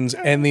Reigns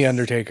and The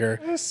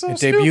Undertaker. It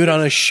debuted on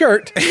a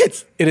shirt.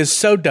 It is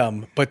so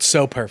dumb, but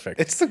so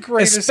perfect. It's the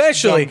greatest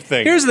Especially, dumb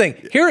thing. Here's the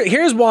thing.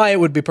 Here's why it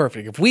would be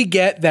perfect. If we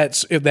get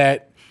if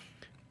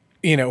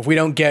we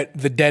don't get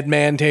the Dead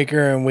Man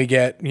Taker and we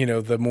get,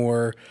 the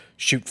more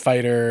shoot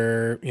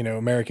fighter,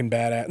 American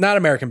Badass. Not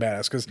American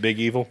Badass, because Big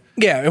Evil?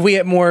 Yeah, if we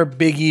get more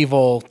Big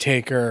Evil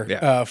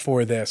Taker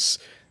for this,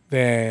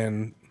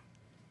 then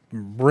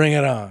bring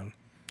it on.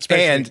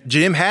 And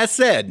Jim has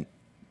said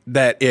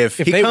that if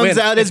he they comes win,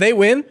 out if as they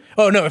win,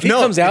 if he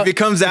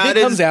comes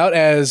out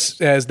as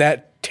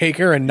that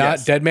Taker and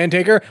not Dead Man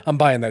Taker, I'm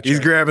buying that shirt.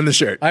 He's grabbing the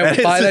shirt. I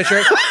will buy that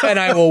shirt and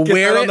I will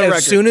wear it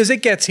as soon as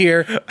it gets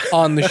here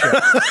on the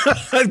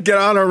show. Get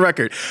on a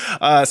record.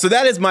 So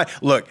that is my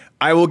look.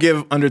 I will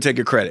give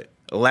Undertaker credit.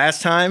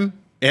 Last time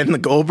in the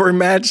Goldberg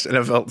match, and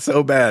I felt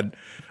so bad.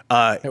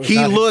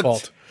 He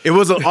looked. It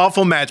was an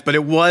awful match, but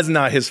it was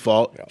not his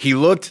fault. Yeah. He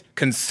looked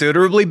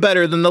considerably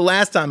better than the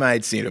last time I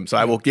had seen him, so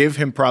I will give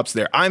him props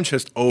there. I'm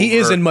just over. He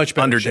is in much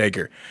better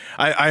Undertaker.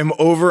 I'm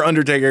over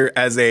Undertaker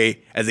as a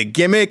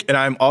gimmick, and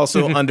I'm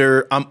also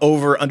I'm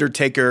over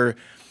Undertaker.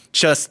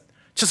 Just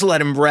let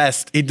him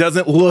rest. He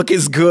doesn't look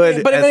as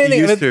good as he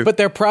used to. But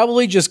they're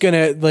probably just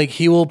gonna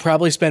he will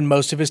probably spend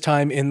most of his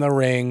time in the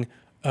ring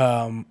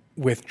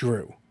with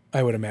Drew,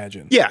 I would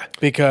imagine. Yeah,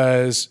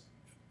 because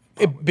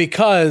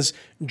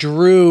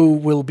Drew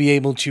will be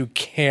able to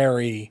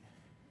carry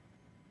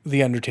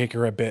the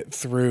Undertaker a bit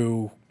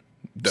through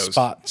those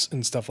spots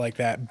and stuff like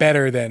that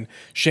better than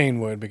Shane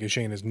would, because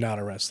Shane is not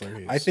a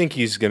wrestler. I think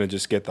he's going to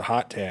just get the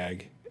hot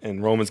tag,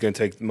 and Roman's going to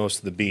take most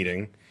of the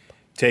beating.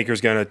 Taker's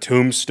going to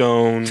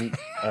tombstone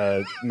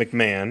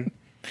McMahon,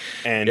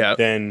 and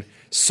then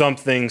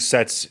something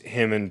sets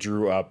him and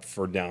Drew up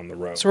for down the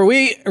road. So are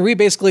we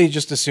basically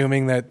just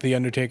assuming that the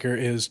Undertaker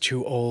is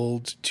too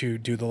old to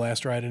do the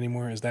last ride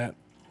anymore? Is that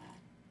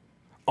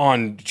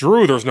on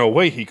Drew? There's no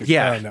way he could.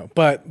 Yeah, I don't know,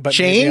 but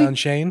Shane? Maybe on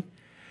Shane.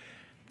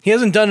 He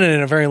hasn't done it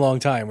in a very long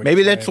time.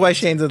 Maybe that's why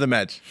Shane's in the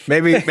match.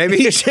 Maybe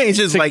Shane's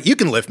just like, you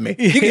can lift me.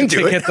 You can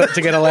do it.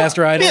 To get a last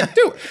ride. Yeah,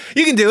 do it.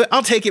 You can do it.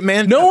 I'll take it,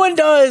 man. No one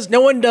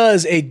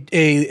does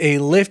a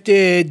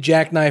lifted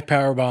jackknife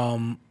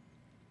powerbomb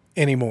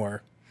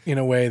anymore in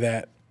a way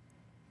that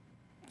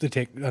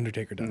the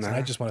Undertaker does. And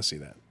I just want to see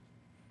that.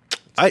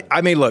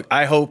 I mean, look,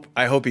 I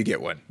hope you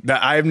get one.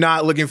 I'm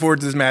not looking forward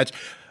to this match.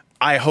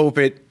 I hope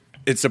it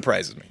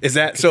surprises me. Is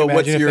that so?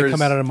 What's yours? If they yours?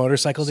 Come out on a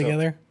motorcycle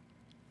together.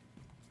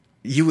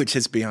 You would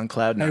just be on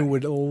cloud nine. I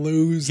would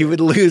lose. He would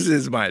lose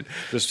his mind.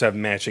 Just have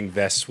matching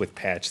vests with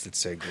patch that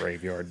say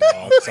Graveyard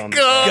Dogs on the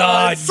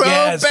God, so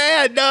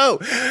bad. No.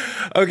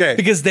 Okay.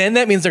 Because then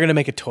that means they're going to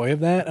make a toy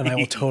of that, and I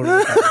will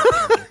totally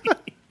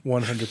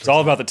 100%. It's all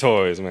about the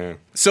toys, man.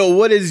 So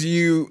what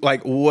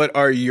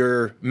are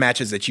your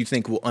matches that you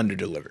think will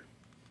underdeliver?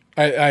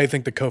 I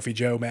think the Kofi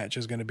Joe match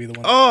is going to be the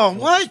one. Oh,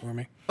 what? For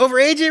me. Over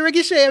AJ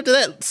Ricochet after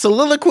that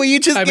soliloquy you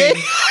just gave?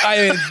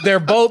 I mean,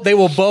 they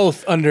will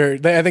both I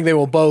think they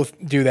will both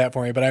do that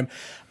for me, but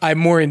I'm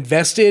more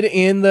invested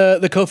in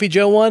the Kofi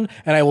Joe one,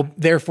 and I will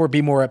therefore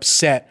be more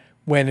upset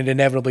when it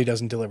inevitably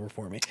doesn't deliver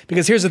for me.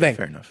 Because here's the thing.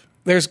 Fair enough.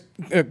 There's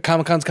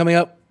Comic-Con's coming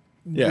up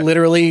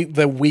literally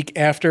the week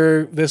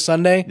after this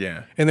Sunday.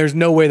 Yeah. And there's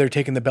no way they're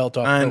taking the belt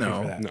off I Kofi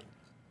know. for that. No.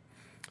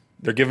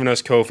 They're giving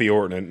us Kofi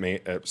Orton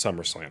at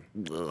SummerSlam.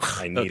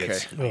 I need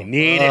it. I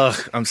need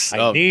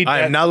it.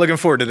 I am not looking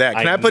forward to that.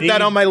 Can I put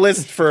that on my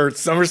list for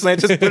SummerSlam?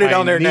 Just put it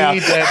on there now. I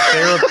need that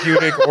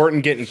therapeutic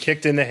Orton getting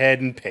kicked in the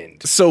head and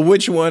pinned. So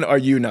which one are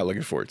you not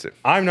looking forward to?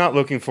 I'm not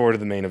looking forward to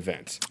the main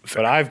event,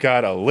 but I've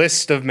got a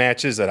list of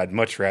matches that I'd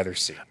much rather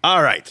see.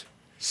 All right.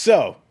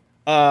 So,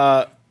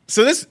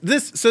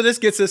 this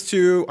gets us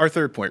to our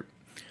third point.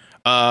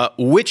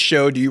 Which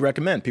show do you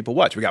recommend people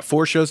watch? We got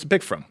 4 shows to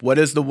pick from. What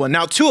is the one?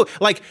 Now, 2,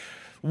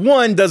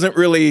 one doesn't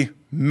really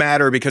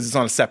matter because it's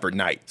on a separate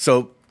night.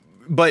 So,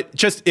 but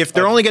just if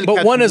they're only going to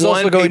catch one is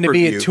also going to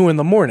be at 2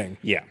 a.m.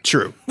 Yeah.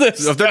 True. So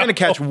if they're going to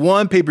catch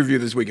one pay-per-view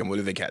this weekend, what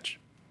do they catch?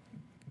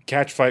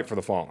 Catch Fight for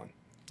the Fallen.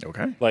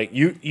 Okay.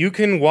 You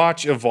can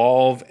watch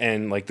Evolve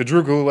and the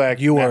Drew Gulak.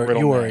 You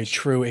are a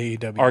true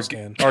AEW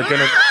fan. Are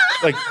gonna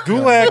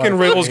Gulak and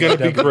Riddle's gonna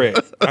be great.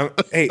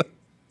 Hey,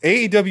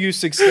 AEW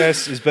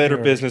success is better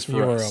business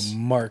for us. You are a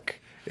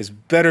mark. It's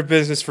better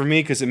business for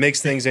me because it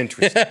makes things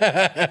interesting.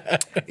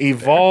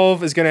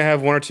 Evolve is going to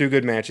have 1 or 2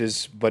 good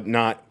matches, but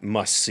not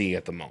must see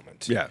at the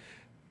moment. Yeah.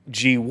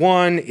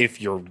 G1, if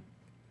you're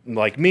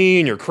like me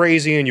and you're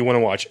crazy and you want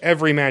to watch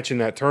every match in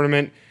that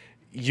tournament,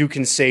 you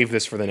can save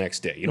this for the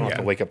next day. You don't have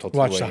to wake up till 2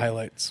 Watch the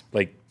highlights.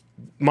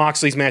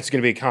 Moxley's match is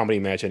going to be a comedy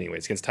match anyway.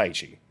 It's against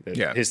Taichi.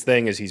 Yeah. His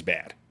thing is he's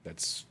bad.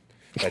 That's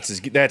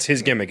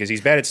his gimmick. Is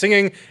he's bad at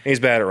singing and he's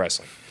bad at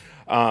wrestling.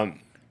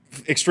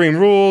 Extreme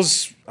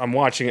Rules, I'm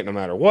watching it no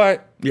matter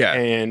what. Yeah.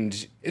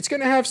 And it's going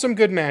to have some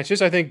good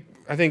matches. I think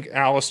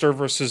Alistair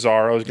versus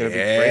Cesaro is going to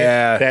be great.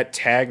 That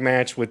tag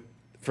match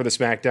for the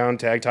SmackDown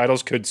tag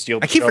titles could steal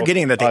the I keep show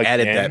forgetting that they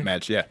again. added that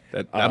match. Yeah.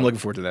 I'm looking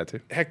forward to that too.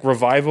 Heck,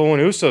 Revival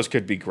and Usos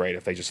could be great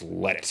if they just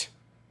let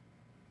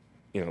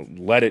it.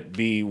 Let it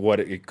be what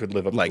it could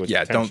live up to its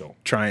potential.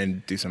 Don't try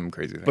and do some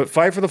crazy thing. But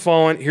Fight for the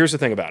Fallen, here's the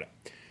thing about it.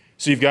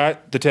 So you've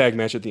got the tag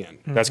match at the end.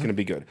 That's going to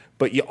be good.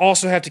 But you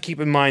also have to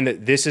keep in mind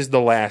that this is the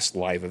last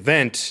live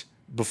event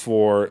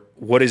before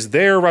what is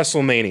their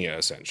WrestleMania,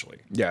 essentially.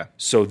 Yeah.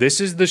 So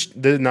this is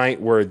the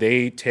night where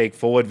they take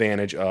full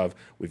advantage of,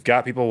 we've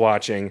got people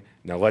watching,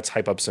 now let's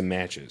hype up some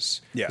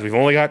matches. Yeah. We've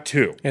only got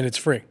 2. And it's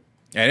free.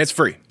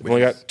 We've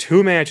only got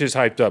 2 matches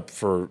hyped up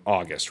for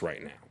August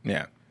right now.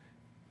 Yeah.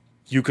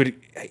 You could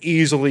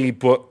easily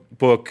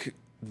book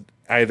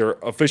either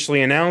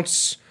officially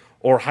announce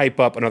or hype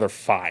up another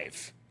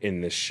 5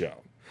 in this show.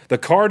 The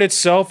card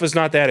itself is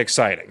not that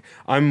exciting.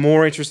 I'm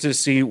more interested to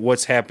see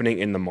what's happening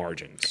in the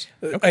margins.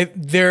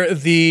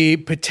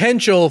 The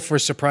potential for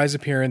surprise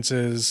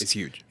appearances is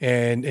huge,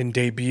 and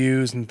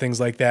debuts and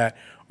things like that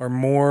are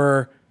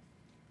more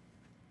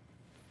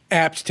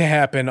apt to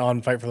happen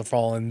on Fight for the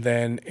Fallen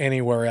than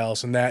anywhere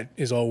else, and that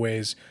is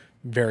always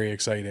very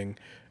exciting,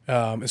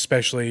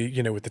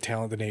 especially with the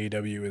talent that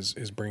AEW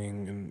is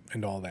bringing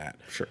and all that.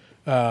 Sure.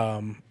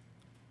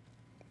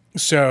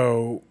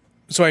 So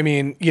I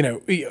mean,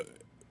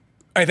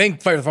 I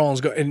think Fight for the Fallen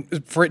is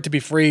and for it to be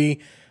free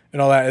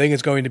and all that. I think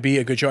it's going to be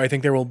a good show. I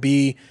think there will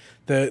be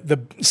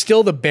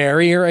still the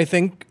barrier. I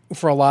think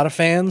for a lot of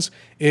fans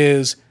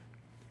is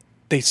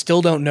they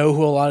still don't know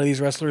who a lot of these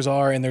wrestlers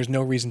are, and there's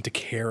no reason to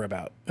care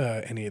about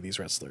any of these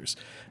wrestlers.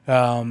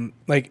 Does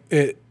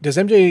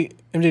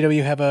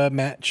MJW have a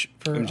match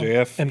for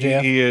MJF?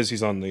 MJF?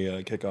 He's on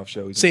the kickoff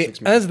show. See, that's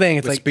the thing.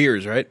 It's with like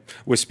Spears, right?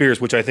 With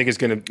Spears, which I think is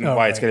going to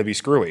it's going to be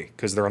screwy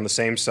because they're on the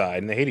same side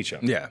and they hate each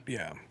other.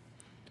 Yeah.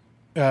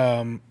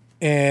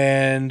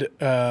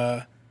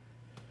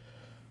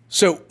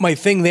 So my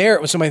thing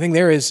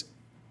there is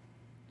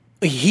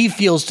he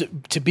feels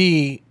to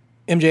be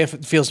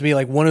MJF feels to be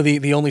like one of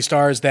the only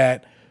stars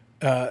that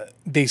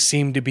they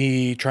seem to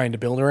be trying to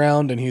build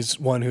around, and he's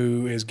one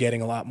who is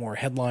getting a lot more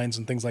headlines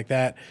and things like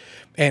that,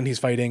 and he's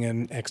fighting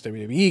an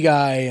ex-WWE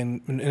guy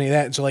and any of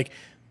that. And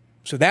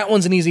so that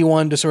one's an easy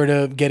one to sort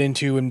of get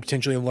into and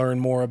potentially learn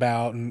more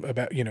about, and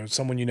about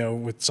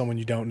someone with someone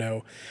you don't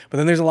know. But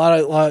then there's a lot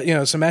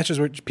of some matches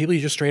where people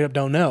you just straight up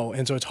don't know,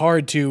 and so it's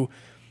hard to,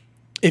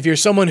 if you're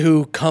someone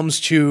who comes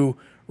to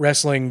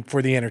wrestling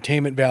for the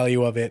entertainment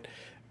value of it,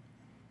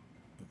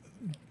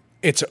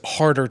 it's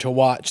harder to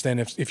watch than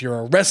if you're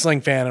a wrestling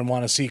fan and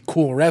want to see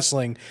cool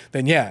wrestling.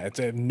 Then yeah,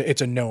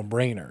 it's a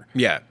no-brainer.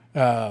 Yeah.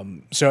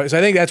 So I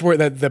think that's where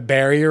the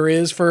barrier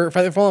is for Fight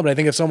for the Fallen. But I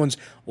think if someone's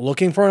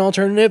looking for an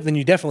alternative, then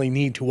you definitely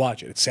need to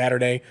watch it. It's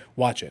Saturday,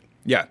 watch it.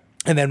 Yeah.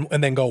 And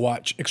then go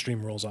watch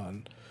Extreme Rules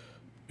on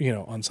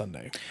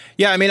Sunday.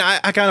 Yeah, I mean,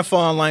 I kind of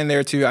fall in line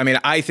there too. I mean,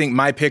 I think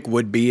my pick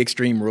would be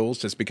Extreme Rules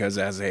just because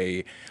as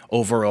a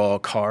overall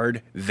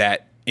card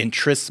that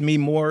interests me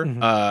more.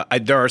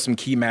 Mm-hmm. There are some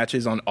key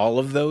matches on all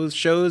of those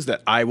shows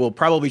that I will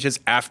probably just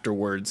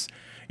afterwards,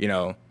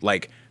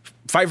 like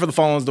Fight for the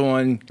Fallen is the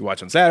one you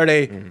watch on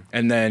Saturday,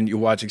 and then you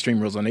watch Extreme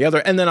Rules on the other,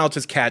 and then I'll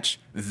just catch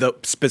the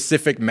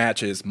specific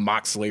matches,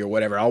 Moxley or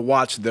whatever. I'll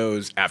watch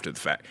those after the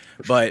fact.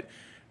 But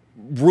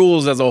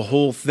Rules as a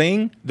whole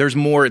thing, there's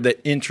more that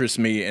interests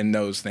me in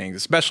those things,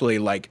 especially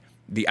like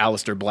the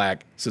Aleister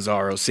Black,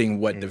 Cesaro, seeing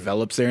what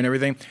develops there and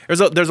everything. There's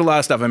a lot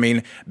of stuff. I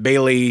mean,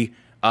 Bayley,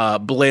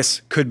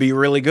 Bliss could be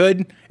really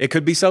good. It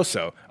could be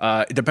so-so.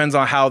 It depends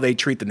on how they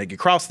treat the Nikki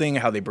Cross thing,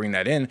 how they bring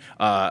that in.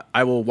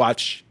 I will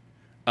watch,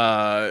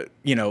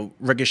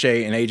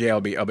 Ricochet and AJ.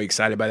 I'll be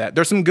excited by that.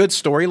 There's some good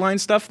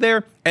storyline stuff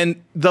there.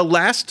 And the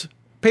last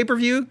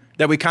pay-per-view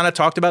that we kind of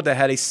talked about that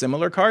had a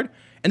similar card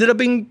ended up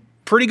being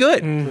pretty good.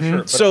 For sure.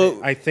 But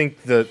So I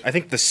think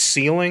the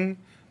ceiling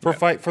for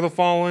Fight for the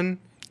Fallen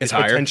is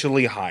higher.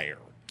 potentially higher.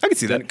 I can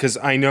see that. Because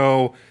I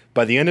know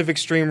by the end of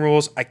Extreme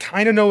Rules, I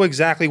kind of know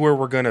exactly where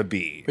we're gonna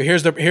be. But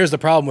here's the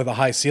problem with a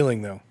high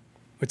ceiling though.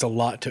 It's a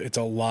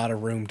lot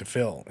of room to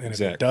fill, and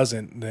if it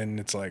doesn't, then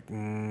it's like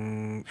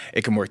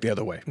it can work the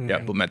other way. Yeah,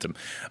 momentum.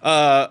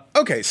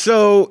 Okay,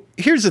 so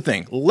here's the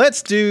thing.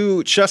 Let's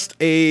do just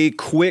a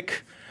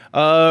quick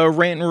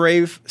rant and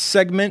rave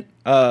segment.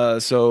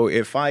 So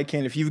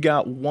if you've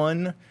got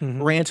one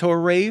rant or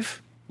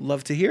rave,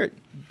 love to hear it.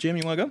 Jim,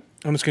 you want to go?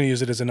 I'm just going to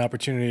use it as an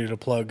opportunity to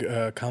plug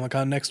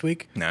Comic-Con next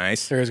week.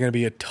 Nice. There's going to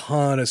be a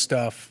ton of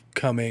stuff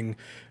coming,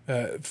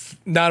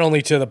 not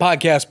only to the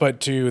podcast, but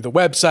to the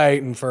website.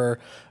 And for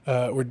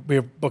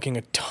we're booking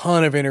a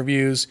ton of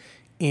interviews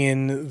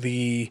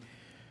in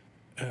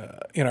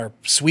our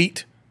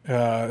suite.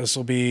 This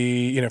will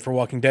be, for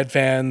Walking Dead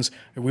fans,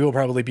 we will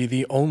probably be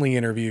the only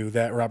interview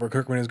that Robert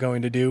Kirkman is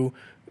going to do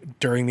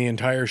during the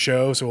entire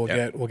show. So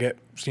we'll get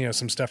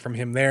some stuff from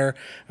him there.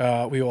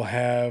 We will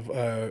have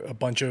a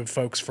bunch of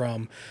folks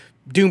from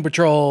Doom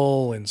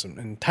Patrol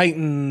and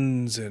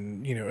Titans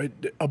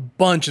and a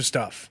bunch of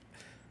stuff.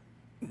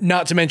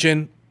 Not to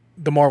mention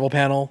the Marvel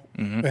panel.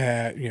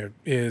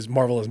 Is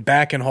Marvel is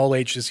back in Hall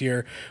H this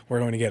year. We're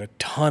going to get a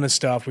ton of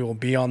stuff. We will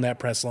be on that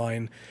press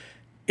line.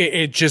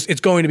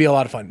 It's going to be a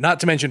lot of fun. Not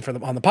to mention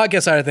on the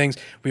podcast side of things,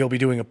 we will be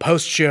doing a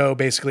post show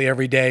basically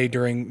every day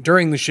during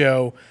the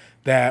show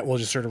that will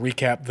just sort of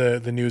recap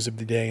the news of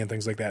the day and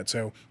things like that.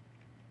 So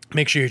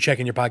make sure you're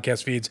checking your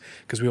podcast feeds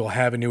because we will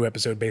have a new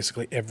episode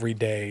basically every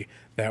day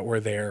that we're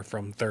there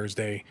from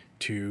Thursday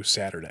to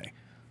Saturday.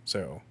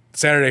 So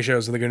Saturday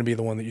shows are going to be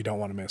the one that you don't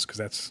want to miss because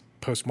that's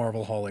post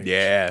Marvel Hall H.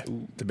 Yeah,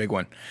 the big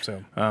one.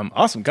 So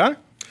awesome, Connor.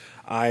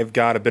 I've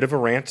got a bit of a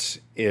rant.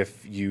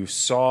 If you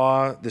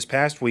saw this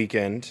past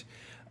weekend,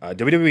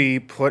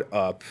 WWE put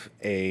up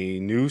a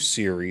new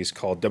series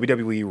called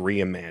WWE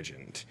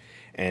Reimagined.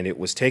 And it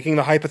was taking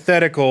the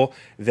hypothetical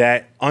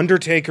that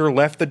Undertaker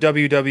left the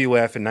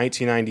WWF in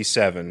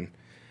 1997,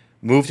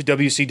 moved to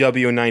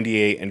WCW in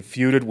 98 and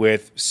feuded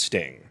with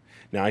Sting.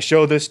 Now, I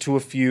show this to a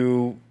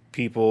few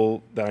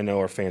people that I know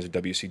are fans of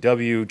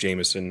WCW,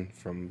 Jameson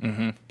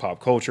from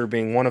Pop Culture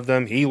being one of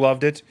them. He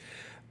loved it.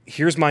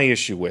 Here's my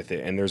issue with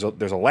it, and there's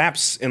a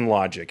lapse in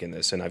logic in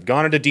this, and I've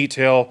gone into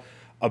detail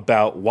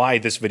about why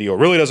this video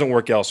really doesn't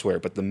work elsewhere,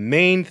 but the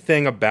main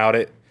thing about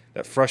it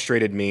that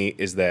frustrated me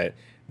is that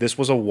this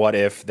was a what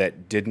if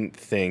that didn't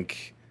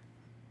think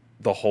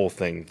the whole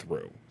thing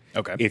through.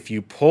 Okay. If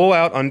you pull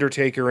out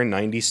Undertaker in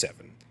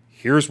 97,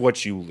 here's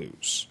what you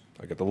lose.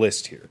 I got the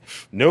list here.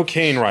 No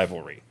Kane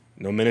rivalry.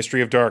 No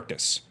Ministry of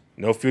Darkness.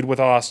 No feud with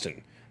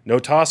Austin. No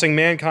tossing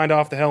Mankind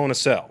off the Hell in a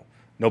Cell.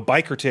 No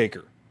Biker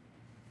Taker.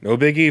 No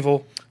Big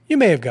Evil. You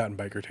may have gotten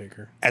Biker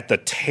Taker. At the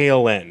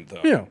tail end,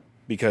 though. Yeah.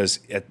 Because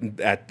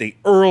at the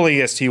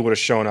earliest he would have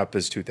shown up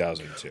is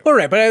 2002. All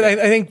right, but I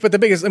think, but the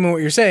biggest, I mean,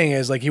 what you're saying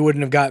is like you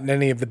wouldn't have gotten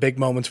any of the big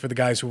moments for the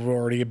guys who have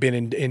already been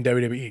in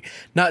WWE.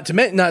 Not to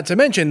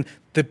mention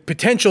the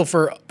potential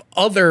for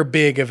other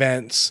big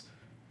events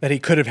that he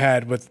could have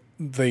had with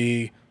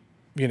the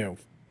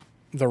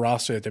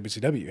roster that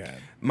WCW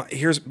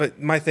had.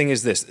 But my thing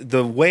is this: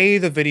 the way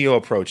the video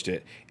approached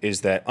it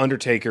is that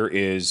Undertaker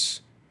is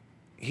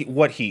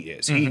what he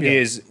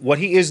is. What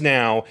he is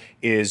now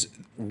is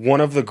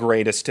one of the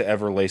greatest to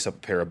ever lace up a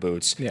pair of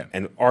boots,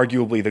 and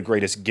arguably the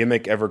greatest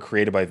gimmick ever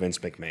created by Vince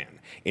McMahon.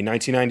 In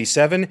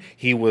 1997,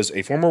 he was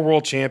a former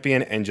world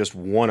champion and just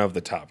one of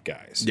the top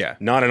guys. Yeah.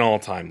 Not an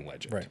all-time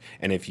legend. Right.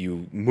 And if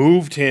you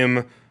moved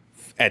him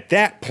at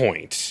that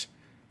point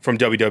from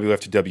WWF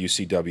to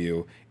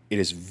WCW, it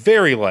is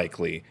very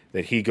likely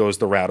that he goes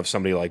the route of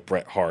somebody like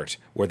Bret Hart,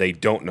 where they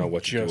don't know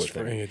what to do with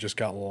him. He just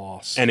got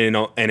lost. And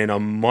in a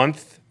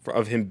month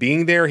of him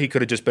being there, he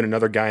could have just been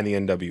another guy in the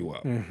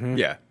NWO. Mm-hmm.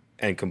 Yeah.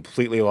 And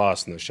completely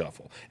lost in the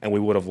shuffle. And we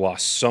would have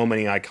lost so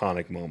many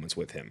iconic moments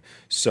with him.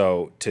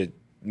 So to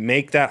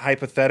make that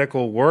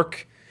hypothetical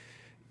work,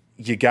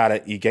 you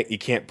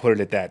can't put it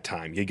at that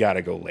time. You got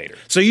to go later.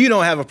 So you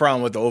don't have a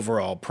problem with the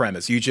overall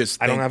premise. You just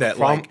think I don't have that a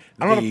problem.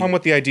 I don't have a problem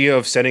with the idea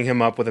of setting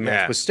him up with a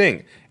match with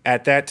Sting.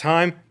 At that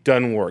time,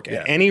 doesn't work.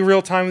 At any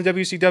real time in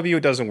WCW,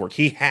 it doesn't work.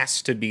 He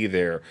has to be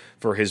there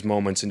for his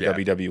moments in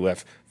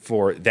WWF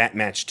for that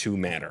match to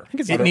matter.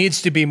 It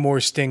needs to be more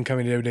Sting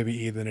coming to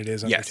WWE than it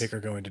is Undertaker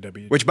going to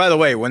WWE. Which, by the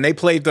way, when they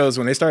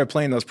started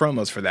playing those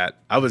promos for that,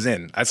 I was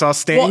in. I saw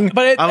Sting.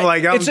 I'm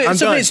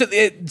done.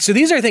 So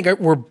these, I think,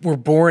 were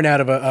born out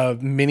of a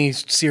mini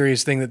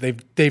series thing that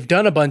they've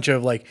done a bunch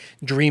of like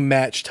dream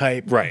match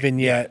type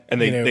vignette, and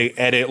they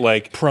edit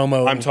like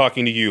promo. I'm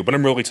talking to you, but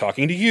I'm really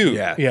talking to you.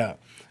 Yeah.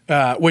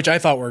 Which I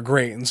thought were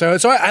great, and so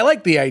I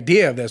like the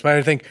idea of this, but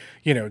I think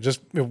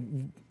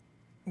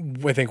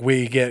I think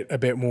we get a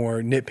bit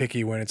more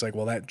nitpicky when it's like,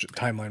 well, that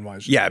timeline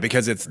wise,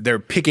 because they're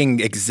picking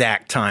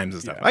exact times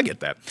and stuff. I get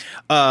that.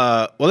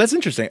 Well, that's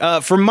interesting.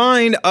 For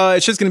mine,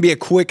 it's just going to be a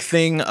quick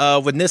thing.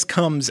 When this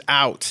comes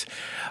out,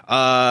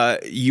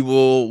 you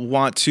will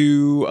want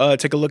to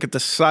take a look at the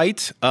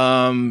site.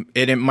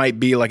 It might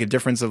be like a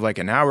difference of like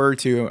an hour or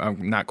two.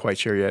 I'm not quite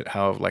sure yet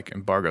how like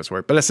embargoes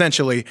work, but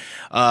essentially,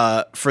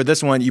 for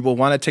this one, you will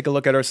want to take a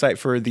look at our site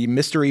for the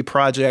mystery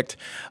project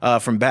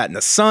from Bat in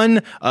the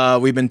Sun.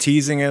 We've been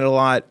teasing it a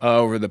lot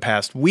over the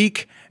past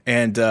week,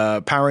 and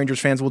Power Rangers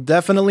fans will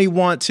definitely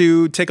want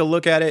to take a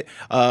look at it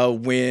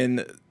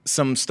when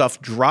some stuff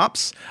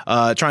drops.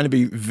 Trying to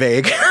be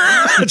vague,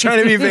 but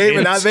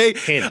not vague.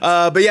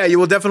 But yeah, you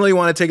will definitely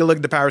want to take a look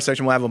at the Power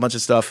section. We'll have a bunch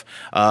of stuff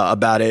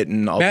about it.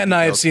 And Matt and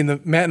I have seen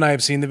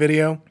the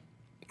video.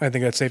 I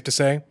think that's safe to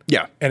say.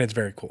 Yeah, and it's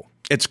very cool.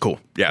 It's cool.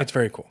 Yeah, it's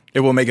very cool.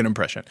 It will make an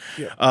impression.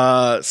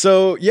 Yeah.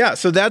 So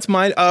that's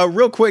mine.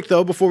 Real quick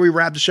though, before we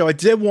wrap the show, I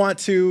did want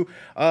to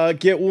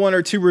get one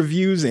or two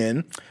reviews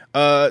in.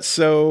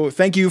 So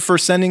thank you for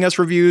sending us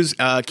reviews.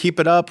 Keep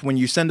it up. When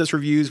you send us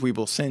reviews, we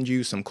will send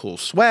you some cool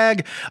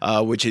swag,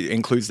 which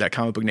includes that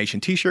Comic Book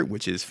Nation t-shirt,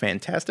 which is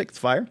fantastic. It's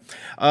fire.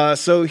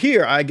 So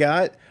here I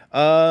got,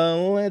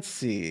 let's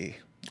see.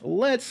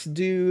 Let's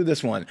do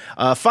this one.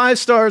 5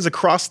 stars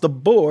across the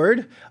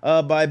board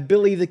by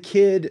Billy the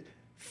Kid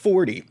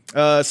 40.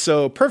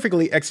 So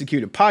perfectly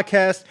executed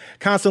podcast,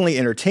 constantly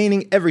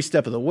entertaining every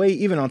step of the way,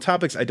 even on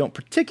topics I don't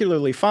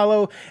particularly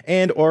follow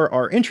and or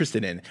are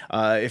interested in.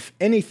 If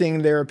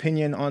anything, their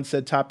opinion on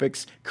said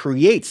topics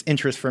creates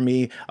interest for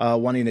me,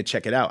 wanting to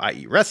check it out,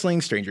 i.e.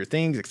 wrestling, Stranger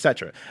Things,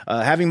 etc.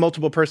 Having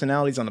multiple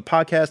personalities on the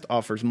podcast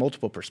offers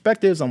multiple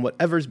perspectives on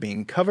whatever's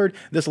being covered.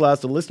 This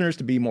allows the listeners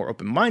to be more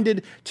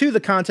open-minded to the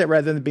content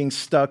rather than being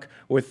stuck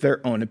with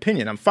their own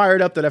opinion. I'm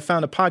fired up that I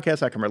found a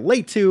podcast I can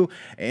relate to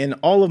in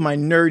all of my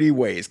nerdy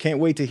ways. Can't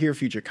wait to hear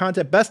future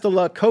content. Best of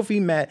luck, Kofi,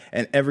 Matt,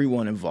 and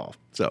everyone involved.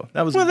 So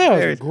that was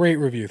a great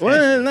review.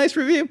 Nice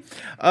review.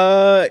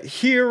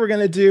 Here we're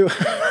gonna do.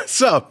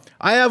 So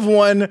I have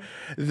one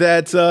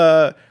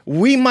that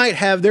we might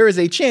have. There is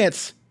a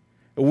chance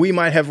we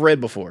might have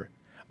read before,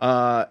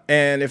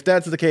 and if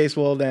that's the case,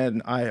 well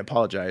then I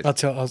apologize.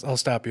 I'll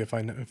stop you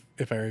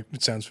if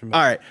it sounds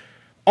familiar. All right,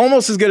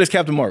 almost as good as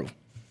Captain Marvel.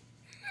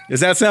 Does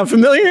that sound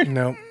familiar?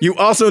 No. You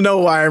also know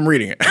why I'm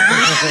reading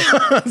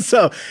it.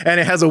 So, and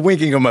it has a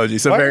winking emoji.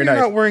 So Why very are you nice.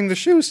 not wearing the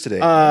shoes today?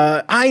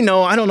 I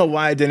know. I don't know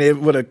why I didn't. It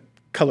would have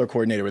color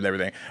coordinated with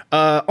everything.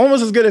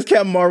 Almost as good as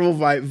Captain Marvel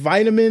by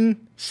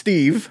Vitamin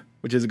Steve,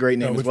 which is a great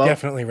name as We've well.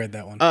 definitely read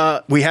that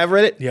one. We have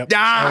read it? Yep. I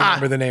Ah!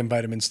 remember the name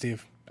Vitamin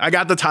Steve. I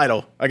got the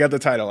title.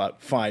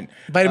 Out. Fine.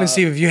 Vitamin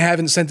Steve, if you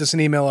haven't sent us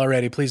an email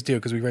already, please do,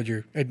 because we read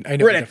your. I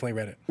know we definitely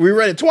read it. We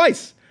read it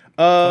twice.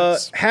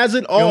 Has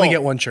It All. You only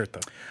get one shirt, though.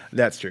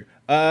 That's true.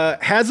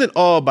 Has It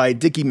All by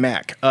Dickie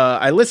Mack.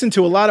 I listen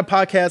to a lot of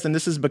podcasts, and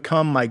this has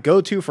become my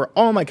go-to for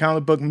all my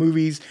comic book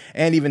movies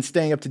and even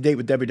staying up to date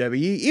with WWE,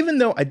 even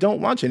though I don't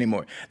watch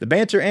anymore. The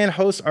banter and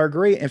hosts are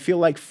great and feel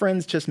like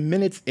friends just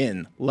minutes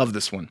in. Love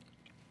this one.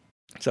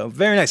 So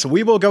very nice. So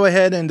we will go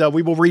ahead and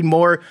we will read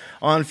more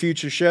on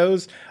future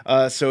shows.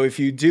 So if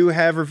you do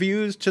have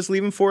reviews, just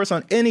leave them for us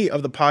on any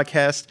of the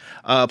podcast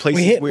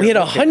places. We hit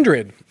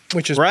 100,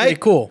 which is pretty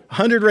cool.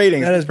 100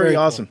 ratings. That is pretty very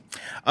awesome.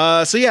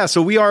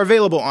 So we are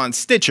available on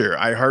Stitcher,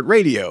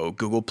 iHeartRadio,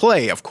 Google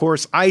Play, of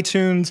course,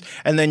 iTunes,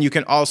 and then you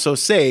can also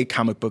say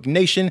Comic Book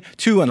Nation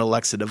to an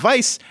Alexa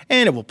device,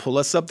 and it will pull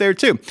us up there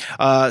too.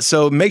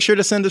 So make sure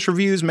to send us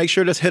reviews. Make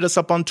sure to hit us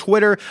up on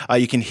Twitter.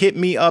 You can hit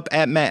me up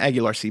at Matt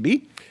Aguilar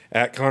CB.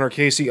 At Connor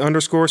Casey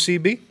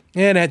 _CB.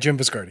 And at Jim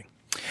Viscardi.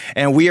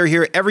 And we are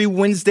here every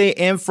Wednesday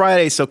and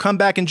Friday. So come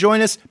back and join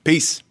us.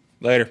 Peace.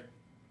 Later.